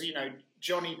founders,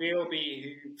 Johnny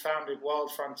Bilby, who founded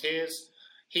Wild Frontiers.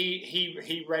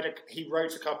 He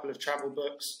wrote a couple of travel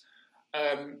books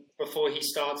before he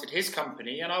started his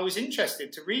company, and I was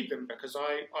interested to read them because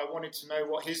I wanted to know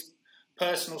what his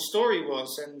personal story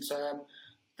was. And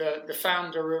the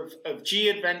founder of G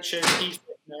Adventures, he's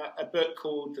written a book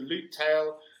called The Loop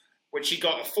Tale, which he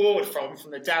got a forward from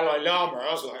the Dalai Lama.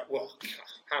 I was like, well,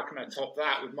 how can I top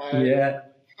that with my own? Yeah.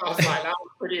 I was like, that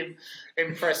was pretty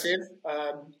impressive.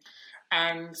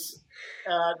 And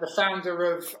the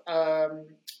founder of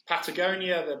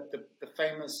Patagonia, the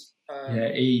famous...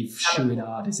 Yves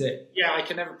Chouinard, is it? Yeah, I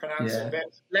can never pronounce it. But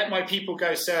Let My People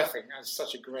Go Surfing. That's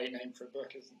such a great name for a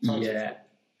book, isn't it? Yeah,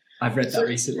 I've read that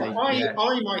recently.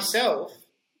 I myself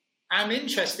am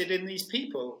interested in these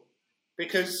people,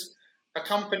 because a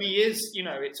company is,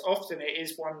 it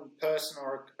is one person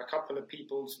or a couple of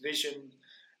people's vision,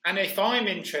 And if I'm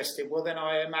interested, well, then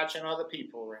I imagine other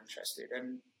people are interested.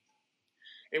 And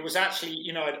it was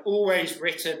actually, I'd always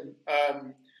written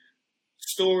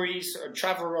stories and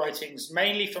travel writings,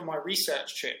 mainly for my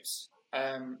research trips.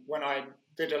 When I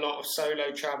did a lot of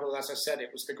solo travel, as I said,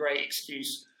 it was the great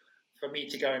excuse for me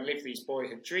to go and live these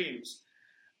boyhood dreams.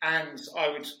 And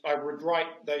I would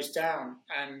write those down,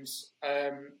 and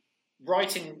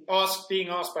being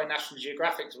asked by National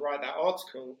Geographic to write that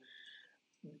article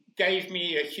gave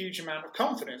me a huge amount of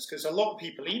confidence, because a lot of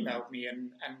people emailed me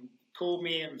and called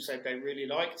me and said they really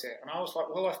liked it. And I was like,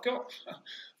 well, I've got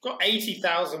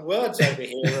 80,000 words over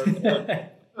here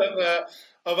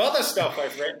of other stuff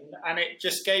I've written, and it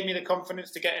just gave me the confidence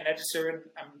to get an editor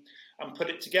and put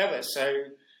it together. So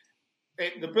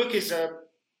the book is a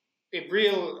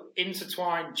real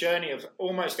intertwined journey of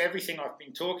almost everything I've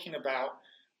been talking about,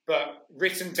 but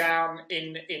written down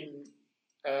in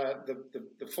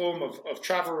the form of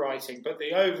travel writing. But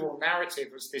the overall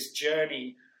narrative was this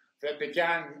journey that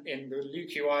began in the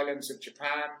Ryukyu Islands of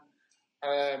Japan,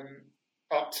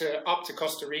 up to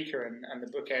Costa Rica, and the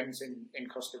book ends in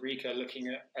Costa Rica, looking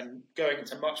at and going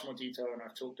into much more detail than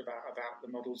I've talked about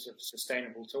the models of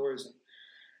sustainable tourism.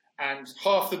 And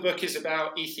half the book is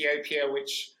about Ethiopia,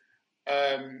 which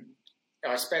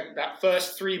I spent that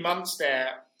first 3 months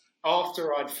there.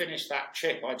 After I'd finished that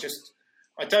trip, I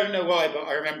don't know why, but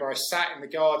I remember I sat in the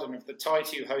garden of the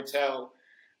Taitu Hotel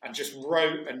and just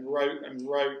wrote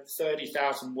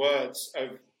 30,000 words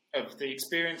of the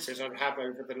experiences I'd have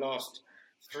over the last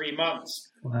 3 months.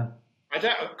 Wow.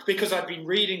 Because I'd been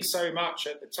reading so much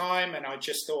at the time, and I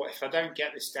just thought, if I don't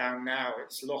get this down now,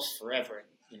 it's lost forever.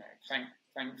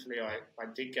 Thankfully, I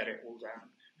did get it all down.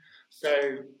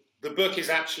 So the book is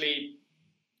actually,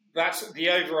 that's the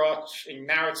overarching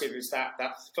narrative, is that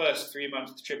first 3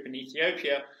 months trip in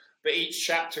Ethiopia, but each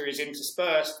chapter is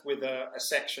interspersed with a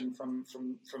section from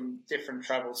different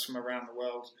travels from around the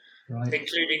world, right,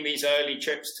 including these early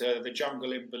trips to the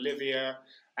jungle in Bolivia,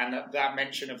 and that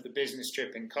mention of the business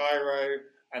trip in Cairo,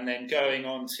 and then going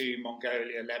on to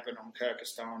Mongolia, Lebanon,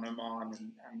 Kyrgyzstan,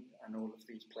 Oman, and all of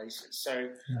these places. So,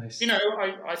 nice.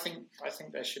 I think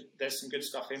there's some good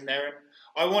stuff in there, and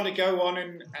I want to go on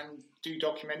and do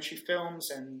documentary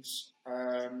films and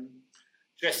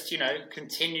just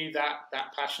continue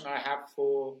that passion I have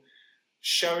for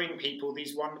showing people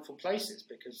these wonderful places,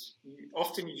 because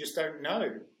often you just don't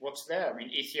know what's there. I mean,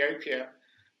 Ethiopia,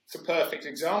 it's a perfect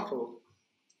example.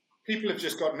 People have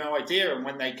just got no idea, and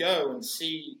when they go and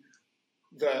see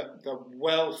the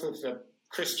wealth of the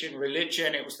Christian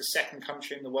religion, it was the second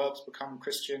country in the world to become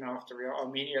Christian after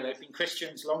Armenia. They've been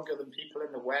Christians longer than people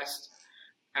in the West,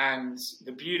 and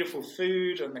the beautiful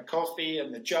food and the coffee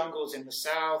and the jungles in the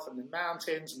south and the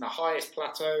mountains and the highest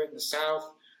plateau in the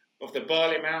south of the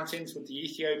Bali Mountains with the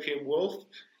Ethiopian wolf.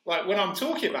 Like, when I'm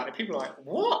talking about it, people are like,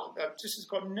 what? I've just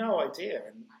got no idea.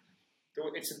 And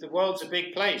the world's a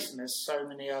big place, and there's so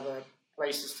many other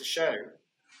places to show.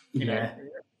 I'm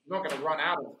not going to run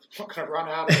out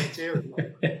of material.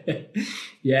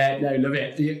 Yeah, no, love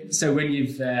it. So when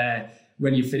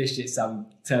you've finished it, Sam,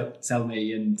 tell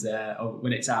me, and or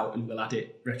when it's out, and we'll add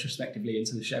it retrospectively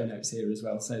into the show notes here as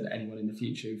well, so that anyone in the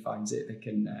future who finds it, they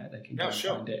can go and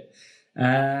find it.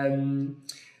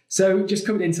 So just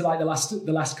coming into like the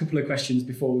last couple of questions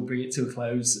before we bring it to a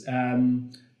close.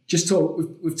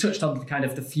 We've touched on kind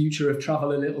of the future of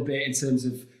travel a little bit in terms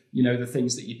of the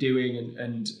things that you're doing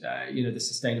and the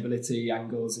sustainability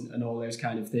angles and all those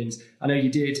kind of things. I know you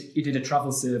did a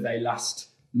travel survey last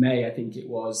May, I think it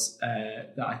was,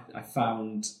 that I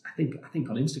found. I think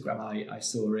on Instagram I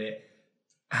saw it.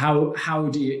 How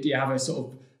do you have a sort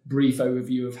of brief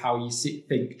overview of how you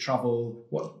think travel,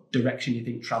 what direction you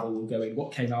think travel will go in?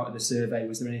 What came out of the survey?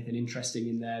 Was there anything interesting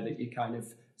in there that you kind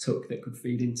of took that could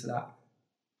feed into that?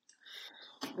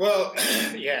 Well,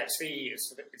 yeah,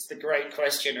 it's the great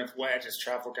question of where does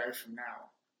travel go from now?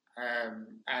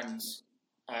 And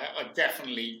I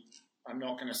definitely, I'm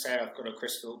not going to say I've got a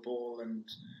crystal ball and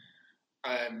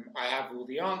I have all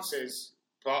the answers,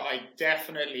 but I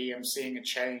definitely am seeing a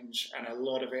change, and a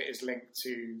lot of it is linked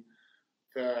to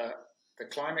the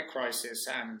climate crisis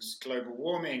and global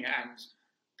warming and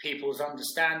people's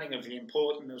understanding of the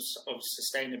importance of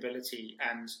sustainability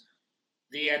and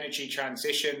the energy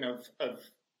transition of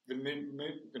the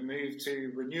move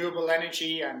to renewable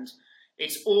energy, and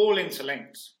it's all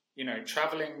interlinked.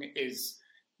 Traveling is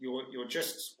you're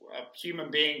just a human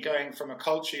being going from a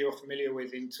culture you're familiar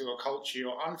with into a culture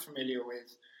you're unfamiliar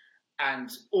with,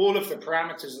 and all of the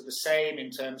parameters are the same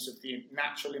in terms of the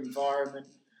natural environment,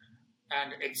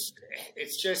 and it's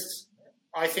just,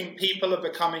 I think people are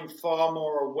becoming far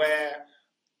more aware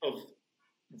of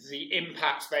the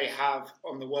impact they have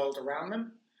on the world around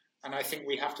them. And I think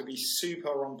we have to be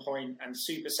super on point and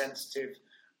super sensitive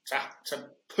to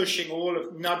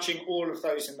nudging all of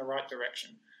those in the right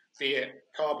direction, be it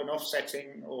carbon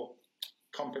offsetting or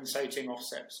compensating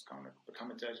offsets, kind of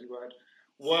become a dirty word,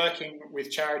 working with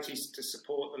charities to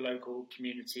support the local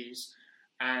communities,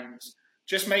 and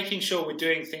just making sure we're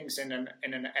doing things in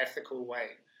an ethical way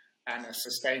and a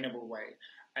sustainable way.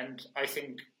 And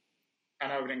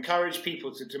I would encourage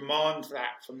people to demand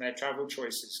that from their travel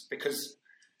choices, because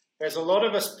there's a lot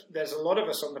of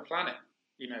us on the planet.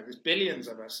 There's billions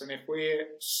of us, and if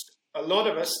a lot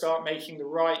of us start making the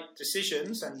right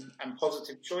decisions and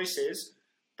positive choices,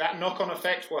 that knock-on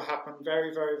effect will happen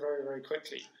very, very, very, very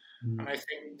quickly. And I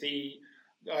think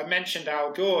I mentioned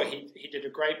Al Gore. He did a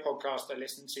great podcast I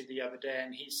listened to the other day,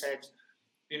 and he said,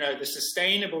 the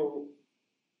sustainable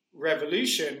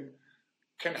revolution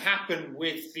can happen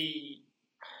with the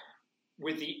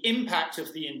impact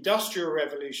of the industrial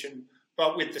revolution,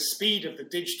 but with the speed of the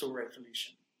digital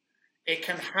revolution. It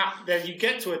can happen. There you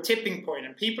get to a tipping point,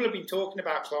 and people have been talking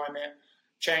about climate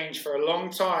change for a long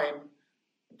time,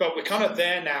 but we're kind of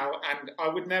there now. And I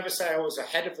would never say I was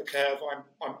ahead of the curve.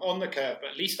 I'm on the curve, but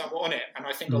at least I'm on it. And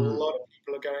I think a lot of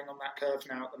people are going on that curve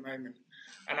now at the moment.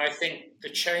 And I think the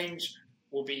change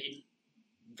will be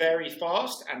very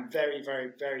fast and very,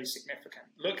 very, very significant.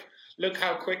 Look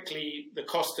how quickly the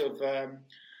cost of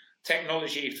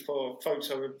technology for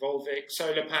photovoltaic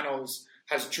solar panels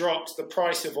has dropped. The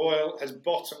price of oil has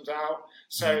bottomed out.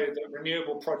 So the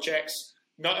renewable projects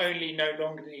not only no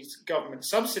longer need government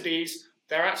subsidies,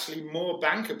 they're actually more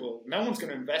bankable. No one's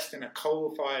going to invest in a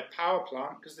coal-fired power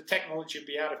plant because the technology will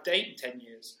be out of date in 10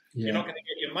 years. Yeah. You're not going to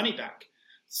get your money back.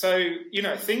 So,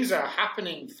 things are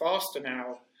happening faster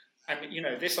now. And,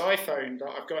 this iPhone that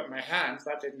I've got in my hands,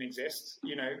 that didn't exist,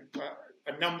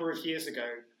 a number of years ago.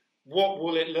 What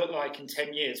will it look like in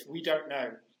 10 years? We don't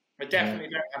know. I definitely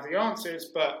don't have the answers,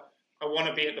 but I want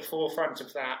to be at the forefront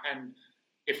of that. And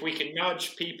if we can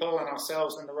nudge people and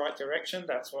ourselves in the right direction,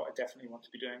 that's what I definitely want to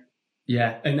be doing.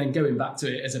 Yeah, and then going back to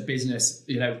it as a business,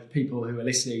 people who are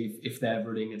listening, if they're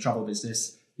running a travel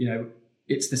business,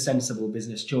 it's the sensible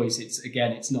business choice.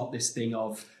 It's not this thing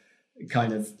of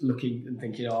kind of looking and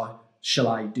thinking, shall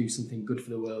I do something good for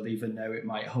the world, even though it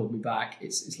might hold me back?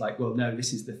 It's like, well, no,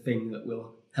 this is the thing that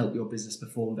will help your business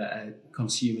perform better.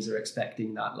 Consumers are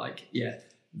expecting that,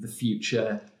 the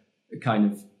future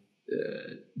kind of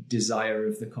desire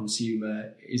of the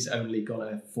consumer is only going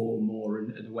to fall more,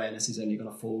 and awareness is only going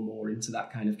to fall more into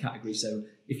that kind of category. So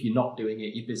if you're not doing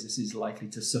it, your business is likely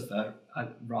to suffer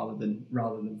rather than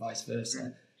vice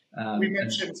versa. We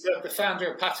mentioned the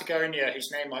founder of Patagonia, whose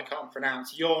name I can't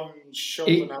pronounce, Jon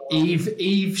Chouinard.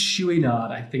 Yves Chouinard,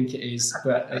 I think it is.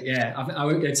 But I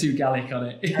won't go too Gallic on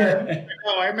it.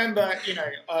 No, I remember,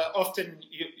 often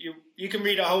you can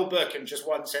read a whole book and just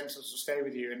one sentence will stay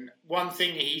with you. And one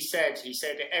thing he said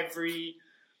every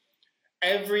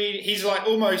he's like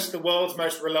almost the world's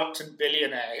most reluctant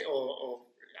billionaire, or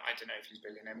I don't know if he's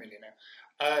billionaire, millionaire.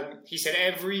 He said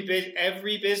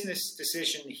every business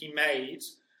decision he made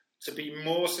to be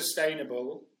more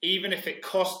sustainable, even if it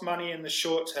cost money in the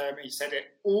short term, he said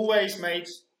it always made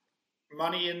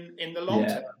money in the long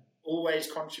term,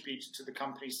 always contributed to the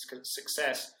company's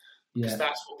success, because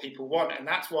that's what people want. And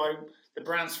that's why the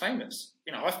brand's famous.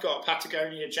 I've got a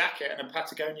Patagonia jacket and a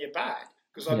Patagonia bag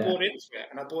because I bought into it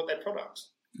and I bought their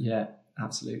products. Yeah,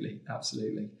 absolutely.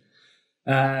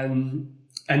 And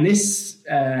this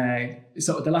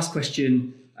sort of the last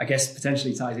question, I guess,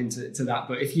 potentially ties into that.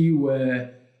 But if you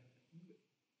were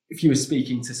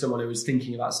speaking to someone who was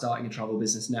thinking about starting a travel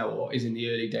business now, or is in the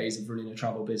early days of running a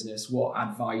travel business, what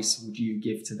advice would you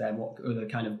give to them? What are the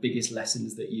kind of biggest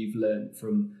lessons that you've learned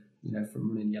from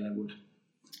running Yellowwood?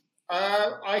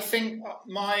 I think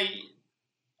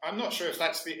I'm not sure if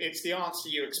it's the answer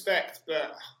you expect,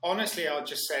 but honestly, I'll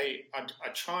just say I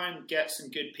try and get some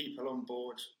good people on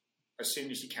board as soon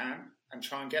as you can, and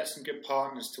try and get some good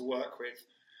partners to work with,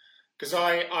 because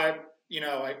I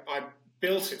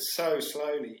built it so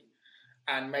slowly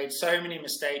and made so many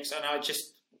mistakes, and I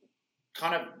just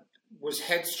kind of was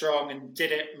headstrong and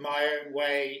did it my own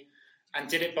way and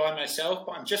did it by myself.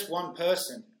 But I'm just one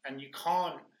person, and you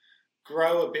can't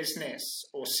grow a business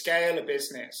or scale a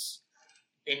business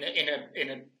in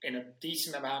a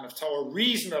decent amount of time, or a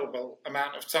reasonable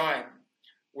amount of time,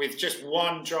 with just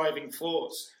one driving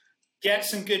force. Get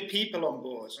some good people on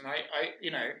board, and I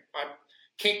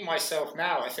kick myself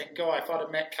now. I think, if I'd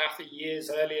have met Kathy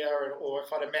years earlier, or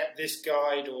if I'd have met this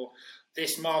guide or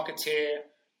this marketeer,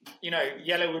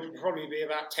 Yellowwood would probably be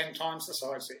about 10 times the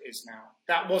size it is now.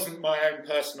 That wasn't my own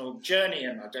personal journey,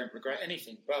 and I don't regret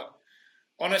anything. But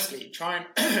honestly, try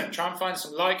and find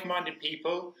some like-minded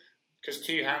people, because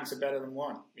 2 hands are better than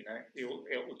one. You know,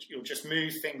 you'll just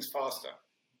move things faster.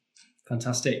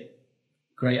 Fantastic.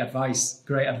 Great advice.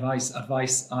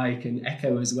 Advice I can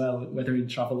echo as well, whether in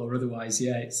travel or otherwise.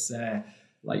 Yeah, it's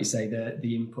like you say,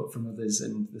 the input from others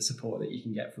and the support that you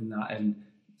can get from that, and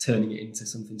turning it into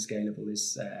something scalable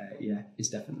is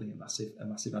definitely a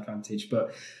massive advantage,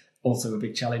 but also a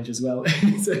big challenge as well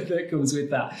that comes with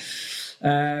that.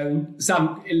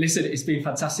 Sam, listen, it's been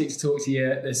fantastic to talk to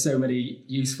you. There's so many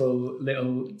useful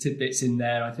little tidbits in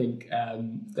there, I think,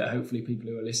 that hopefully people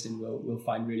who are listening will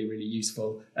find really, really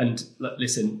useful. And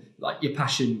listen, like, your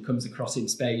passion comes across in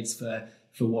spades for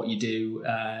what you do.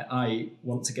 I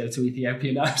want to go to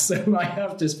Ethiopia now, so I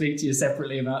have to speak to you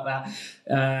separately about that.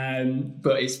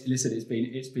 But it's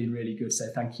been really good. So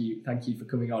thank you for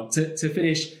coming on. To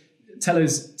finish, tell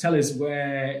us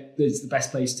where is the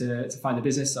best place to find the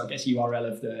business. So I guess URL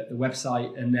of the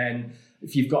website, and then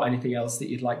if you've got anything else that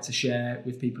you'd like to share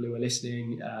with people who are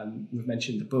listening. We've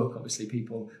mentioned the book, obviously.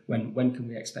 People, when can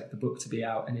we expect the book to be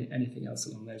out? Anything else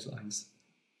along those lines?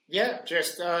 Yeah,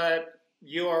 just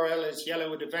URL is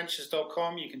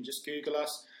yellowwoodadventures.com. You can just Google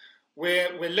us.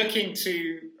 We're looking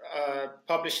to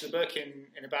publish the book in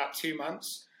about 2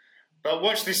 months. But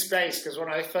watch this space, because when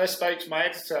I first spoke to my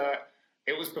editor,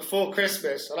 it was before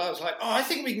Christmas, and I was like, I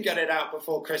think we can get it out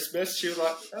before Christmas. She was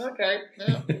like, okay,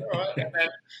 yeah, all right. And then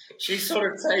she's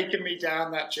sort of taken me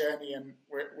down that journey, and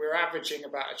we're averaging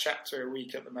about a chapter a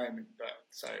week at the moment. But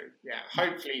so, yeah,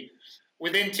 hopefully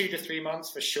within 2 to 3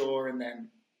 months for sure. And then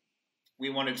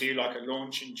we want to do like a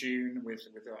launch in June with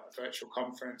a virtual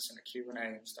conference and a Q&A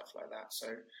and stuff like that. So,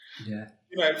 yeah,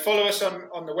 follow us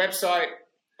on the website,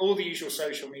 all the usual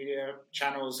social media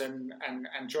channels, and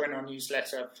join our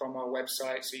newsletter from our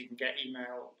website, so you can get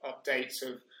email updates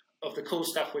of the cool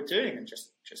stuff we're doing, and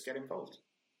just get involved.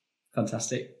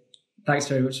 Fantastic. Thanks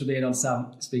very much for being on,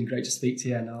 Sam. It's been great to speak to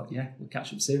you, and we'll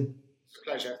catch up soon. It's a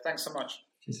pleasure. Thanks so much.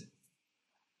 Cheers.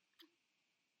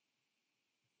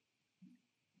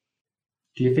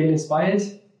 Do you feel inspired?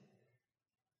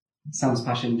 Sam's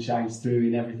passion shines through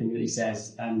in everything that he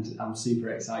says, and I'm super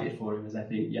excited for him, as I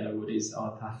think Yellowwood is on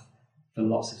a path for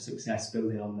lots of success,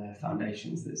 building on the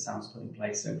foundations that Sam's put in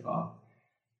place so far.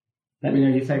 Let me know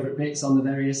your favourite bits on the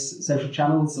various social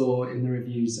channels or in the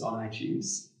reviews on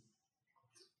iTunes.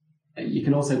 You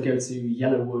can also go to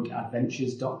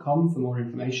yellowwoodadventures.com for more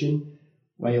information,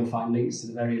 where you'll find links to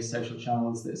the various social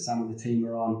channels that Sam and the team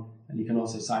are on, and you can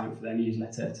also sign up for their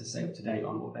newsletter to stay up to date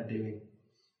on what they're doing.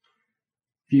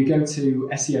 If you go to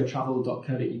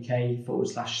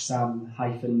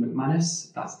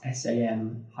seotravel.co.uk/Sam-McManus, that's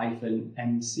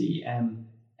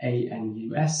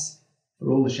SAM-MCMANUS,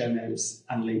 for all the show notes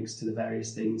and links to the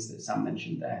various things that Sam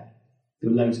mentioned there.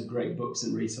 There are loads of great books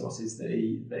and resources that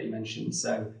he mentioned,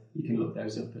 so you can look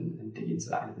those up and dig into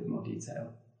that in a bit more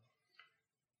detail.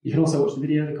 You can also watch the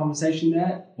video of the conversation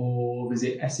there, or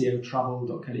visit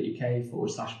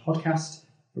seotravel.co.uk/podcast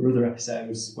for other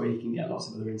episodes, where you can get lots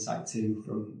of other insight too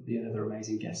from the other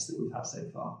amazing guests that we've had so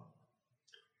far.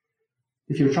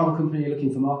 If you're a travel company looking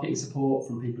for marketing support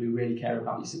from people who really care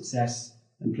about your success,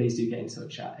 then please do get in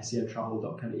touch at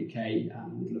seotravel.co.uk,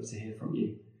 and we'd love to hear from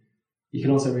you. You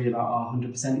can also read about our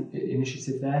 100%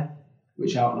 initiative there,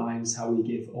 which outlines how we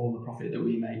give all the profit that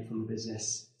we make from the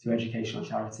business to educational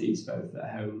charities, both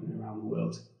at home and around the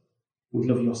world. We'd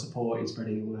love your support in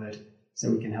spreading the word, so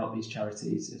we can help these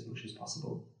charities as much as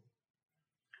possible.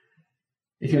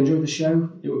 If you enjoyed the show,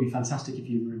 it would be fantastic if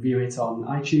you review it on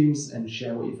iTunes and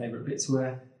share what your favourite bits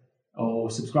were, or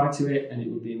subscribe to it, and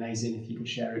it would be amazing if you could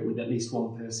share it with at least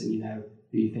one person you know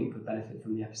who you think could benefit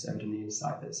from the episode and the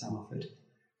insight that Sam offered.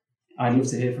 I'd love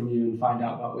to hear from you and find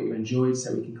out about what you enjoyed,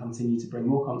 so we can continue to bring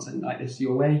more content like this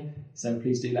your way. So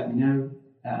please do let me know.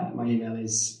 My email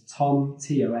is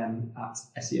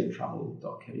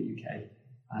tom@seotravel.co.uk,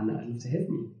 and I'd love to hear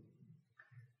from you.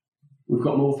 We've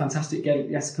got more fantastic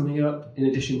guests coming up, in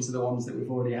addition to the ones that we've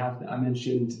already had that I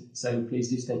mentioned, so please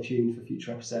do stay tuned for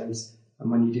future episodes, and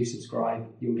when you do subscribe,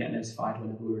 you'll get notified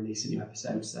whenever we release a new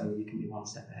episode, so you can be one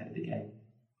step ahead of the game.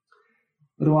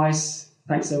 Otherwise,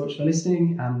 thanks so much for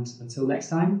listening, and until next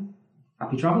time,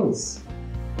 happy travels!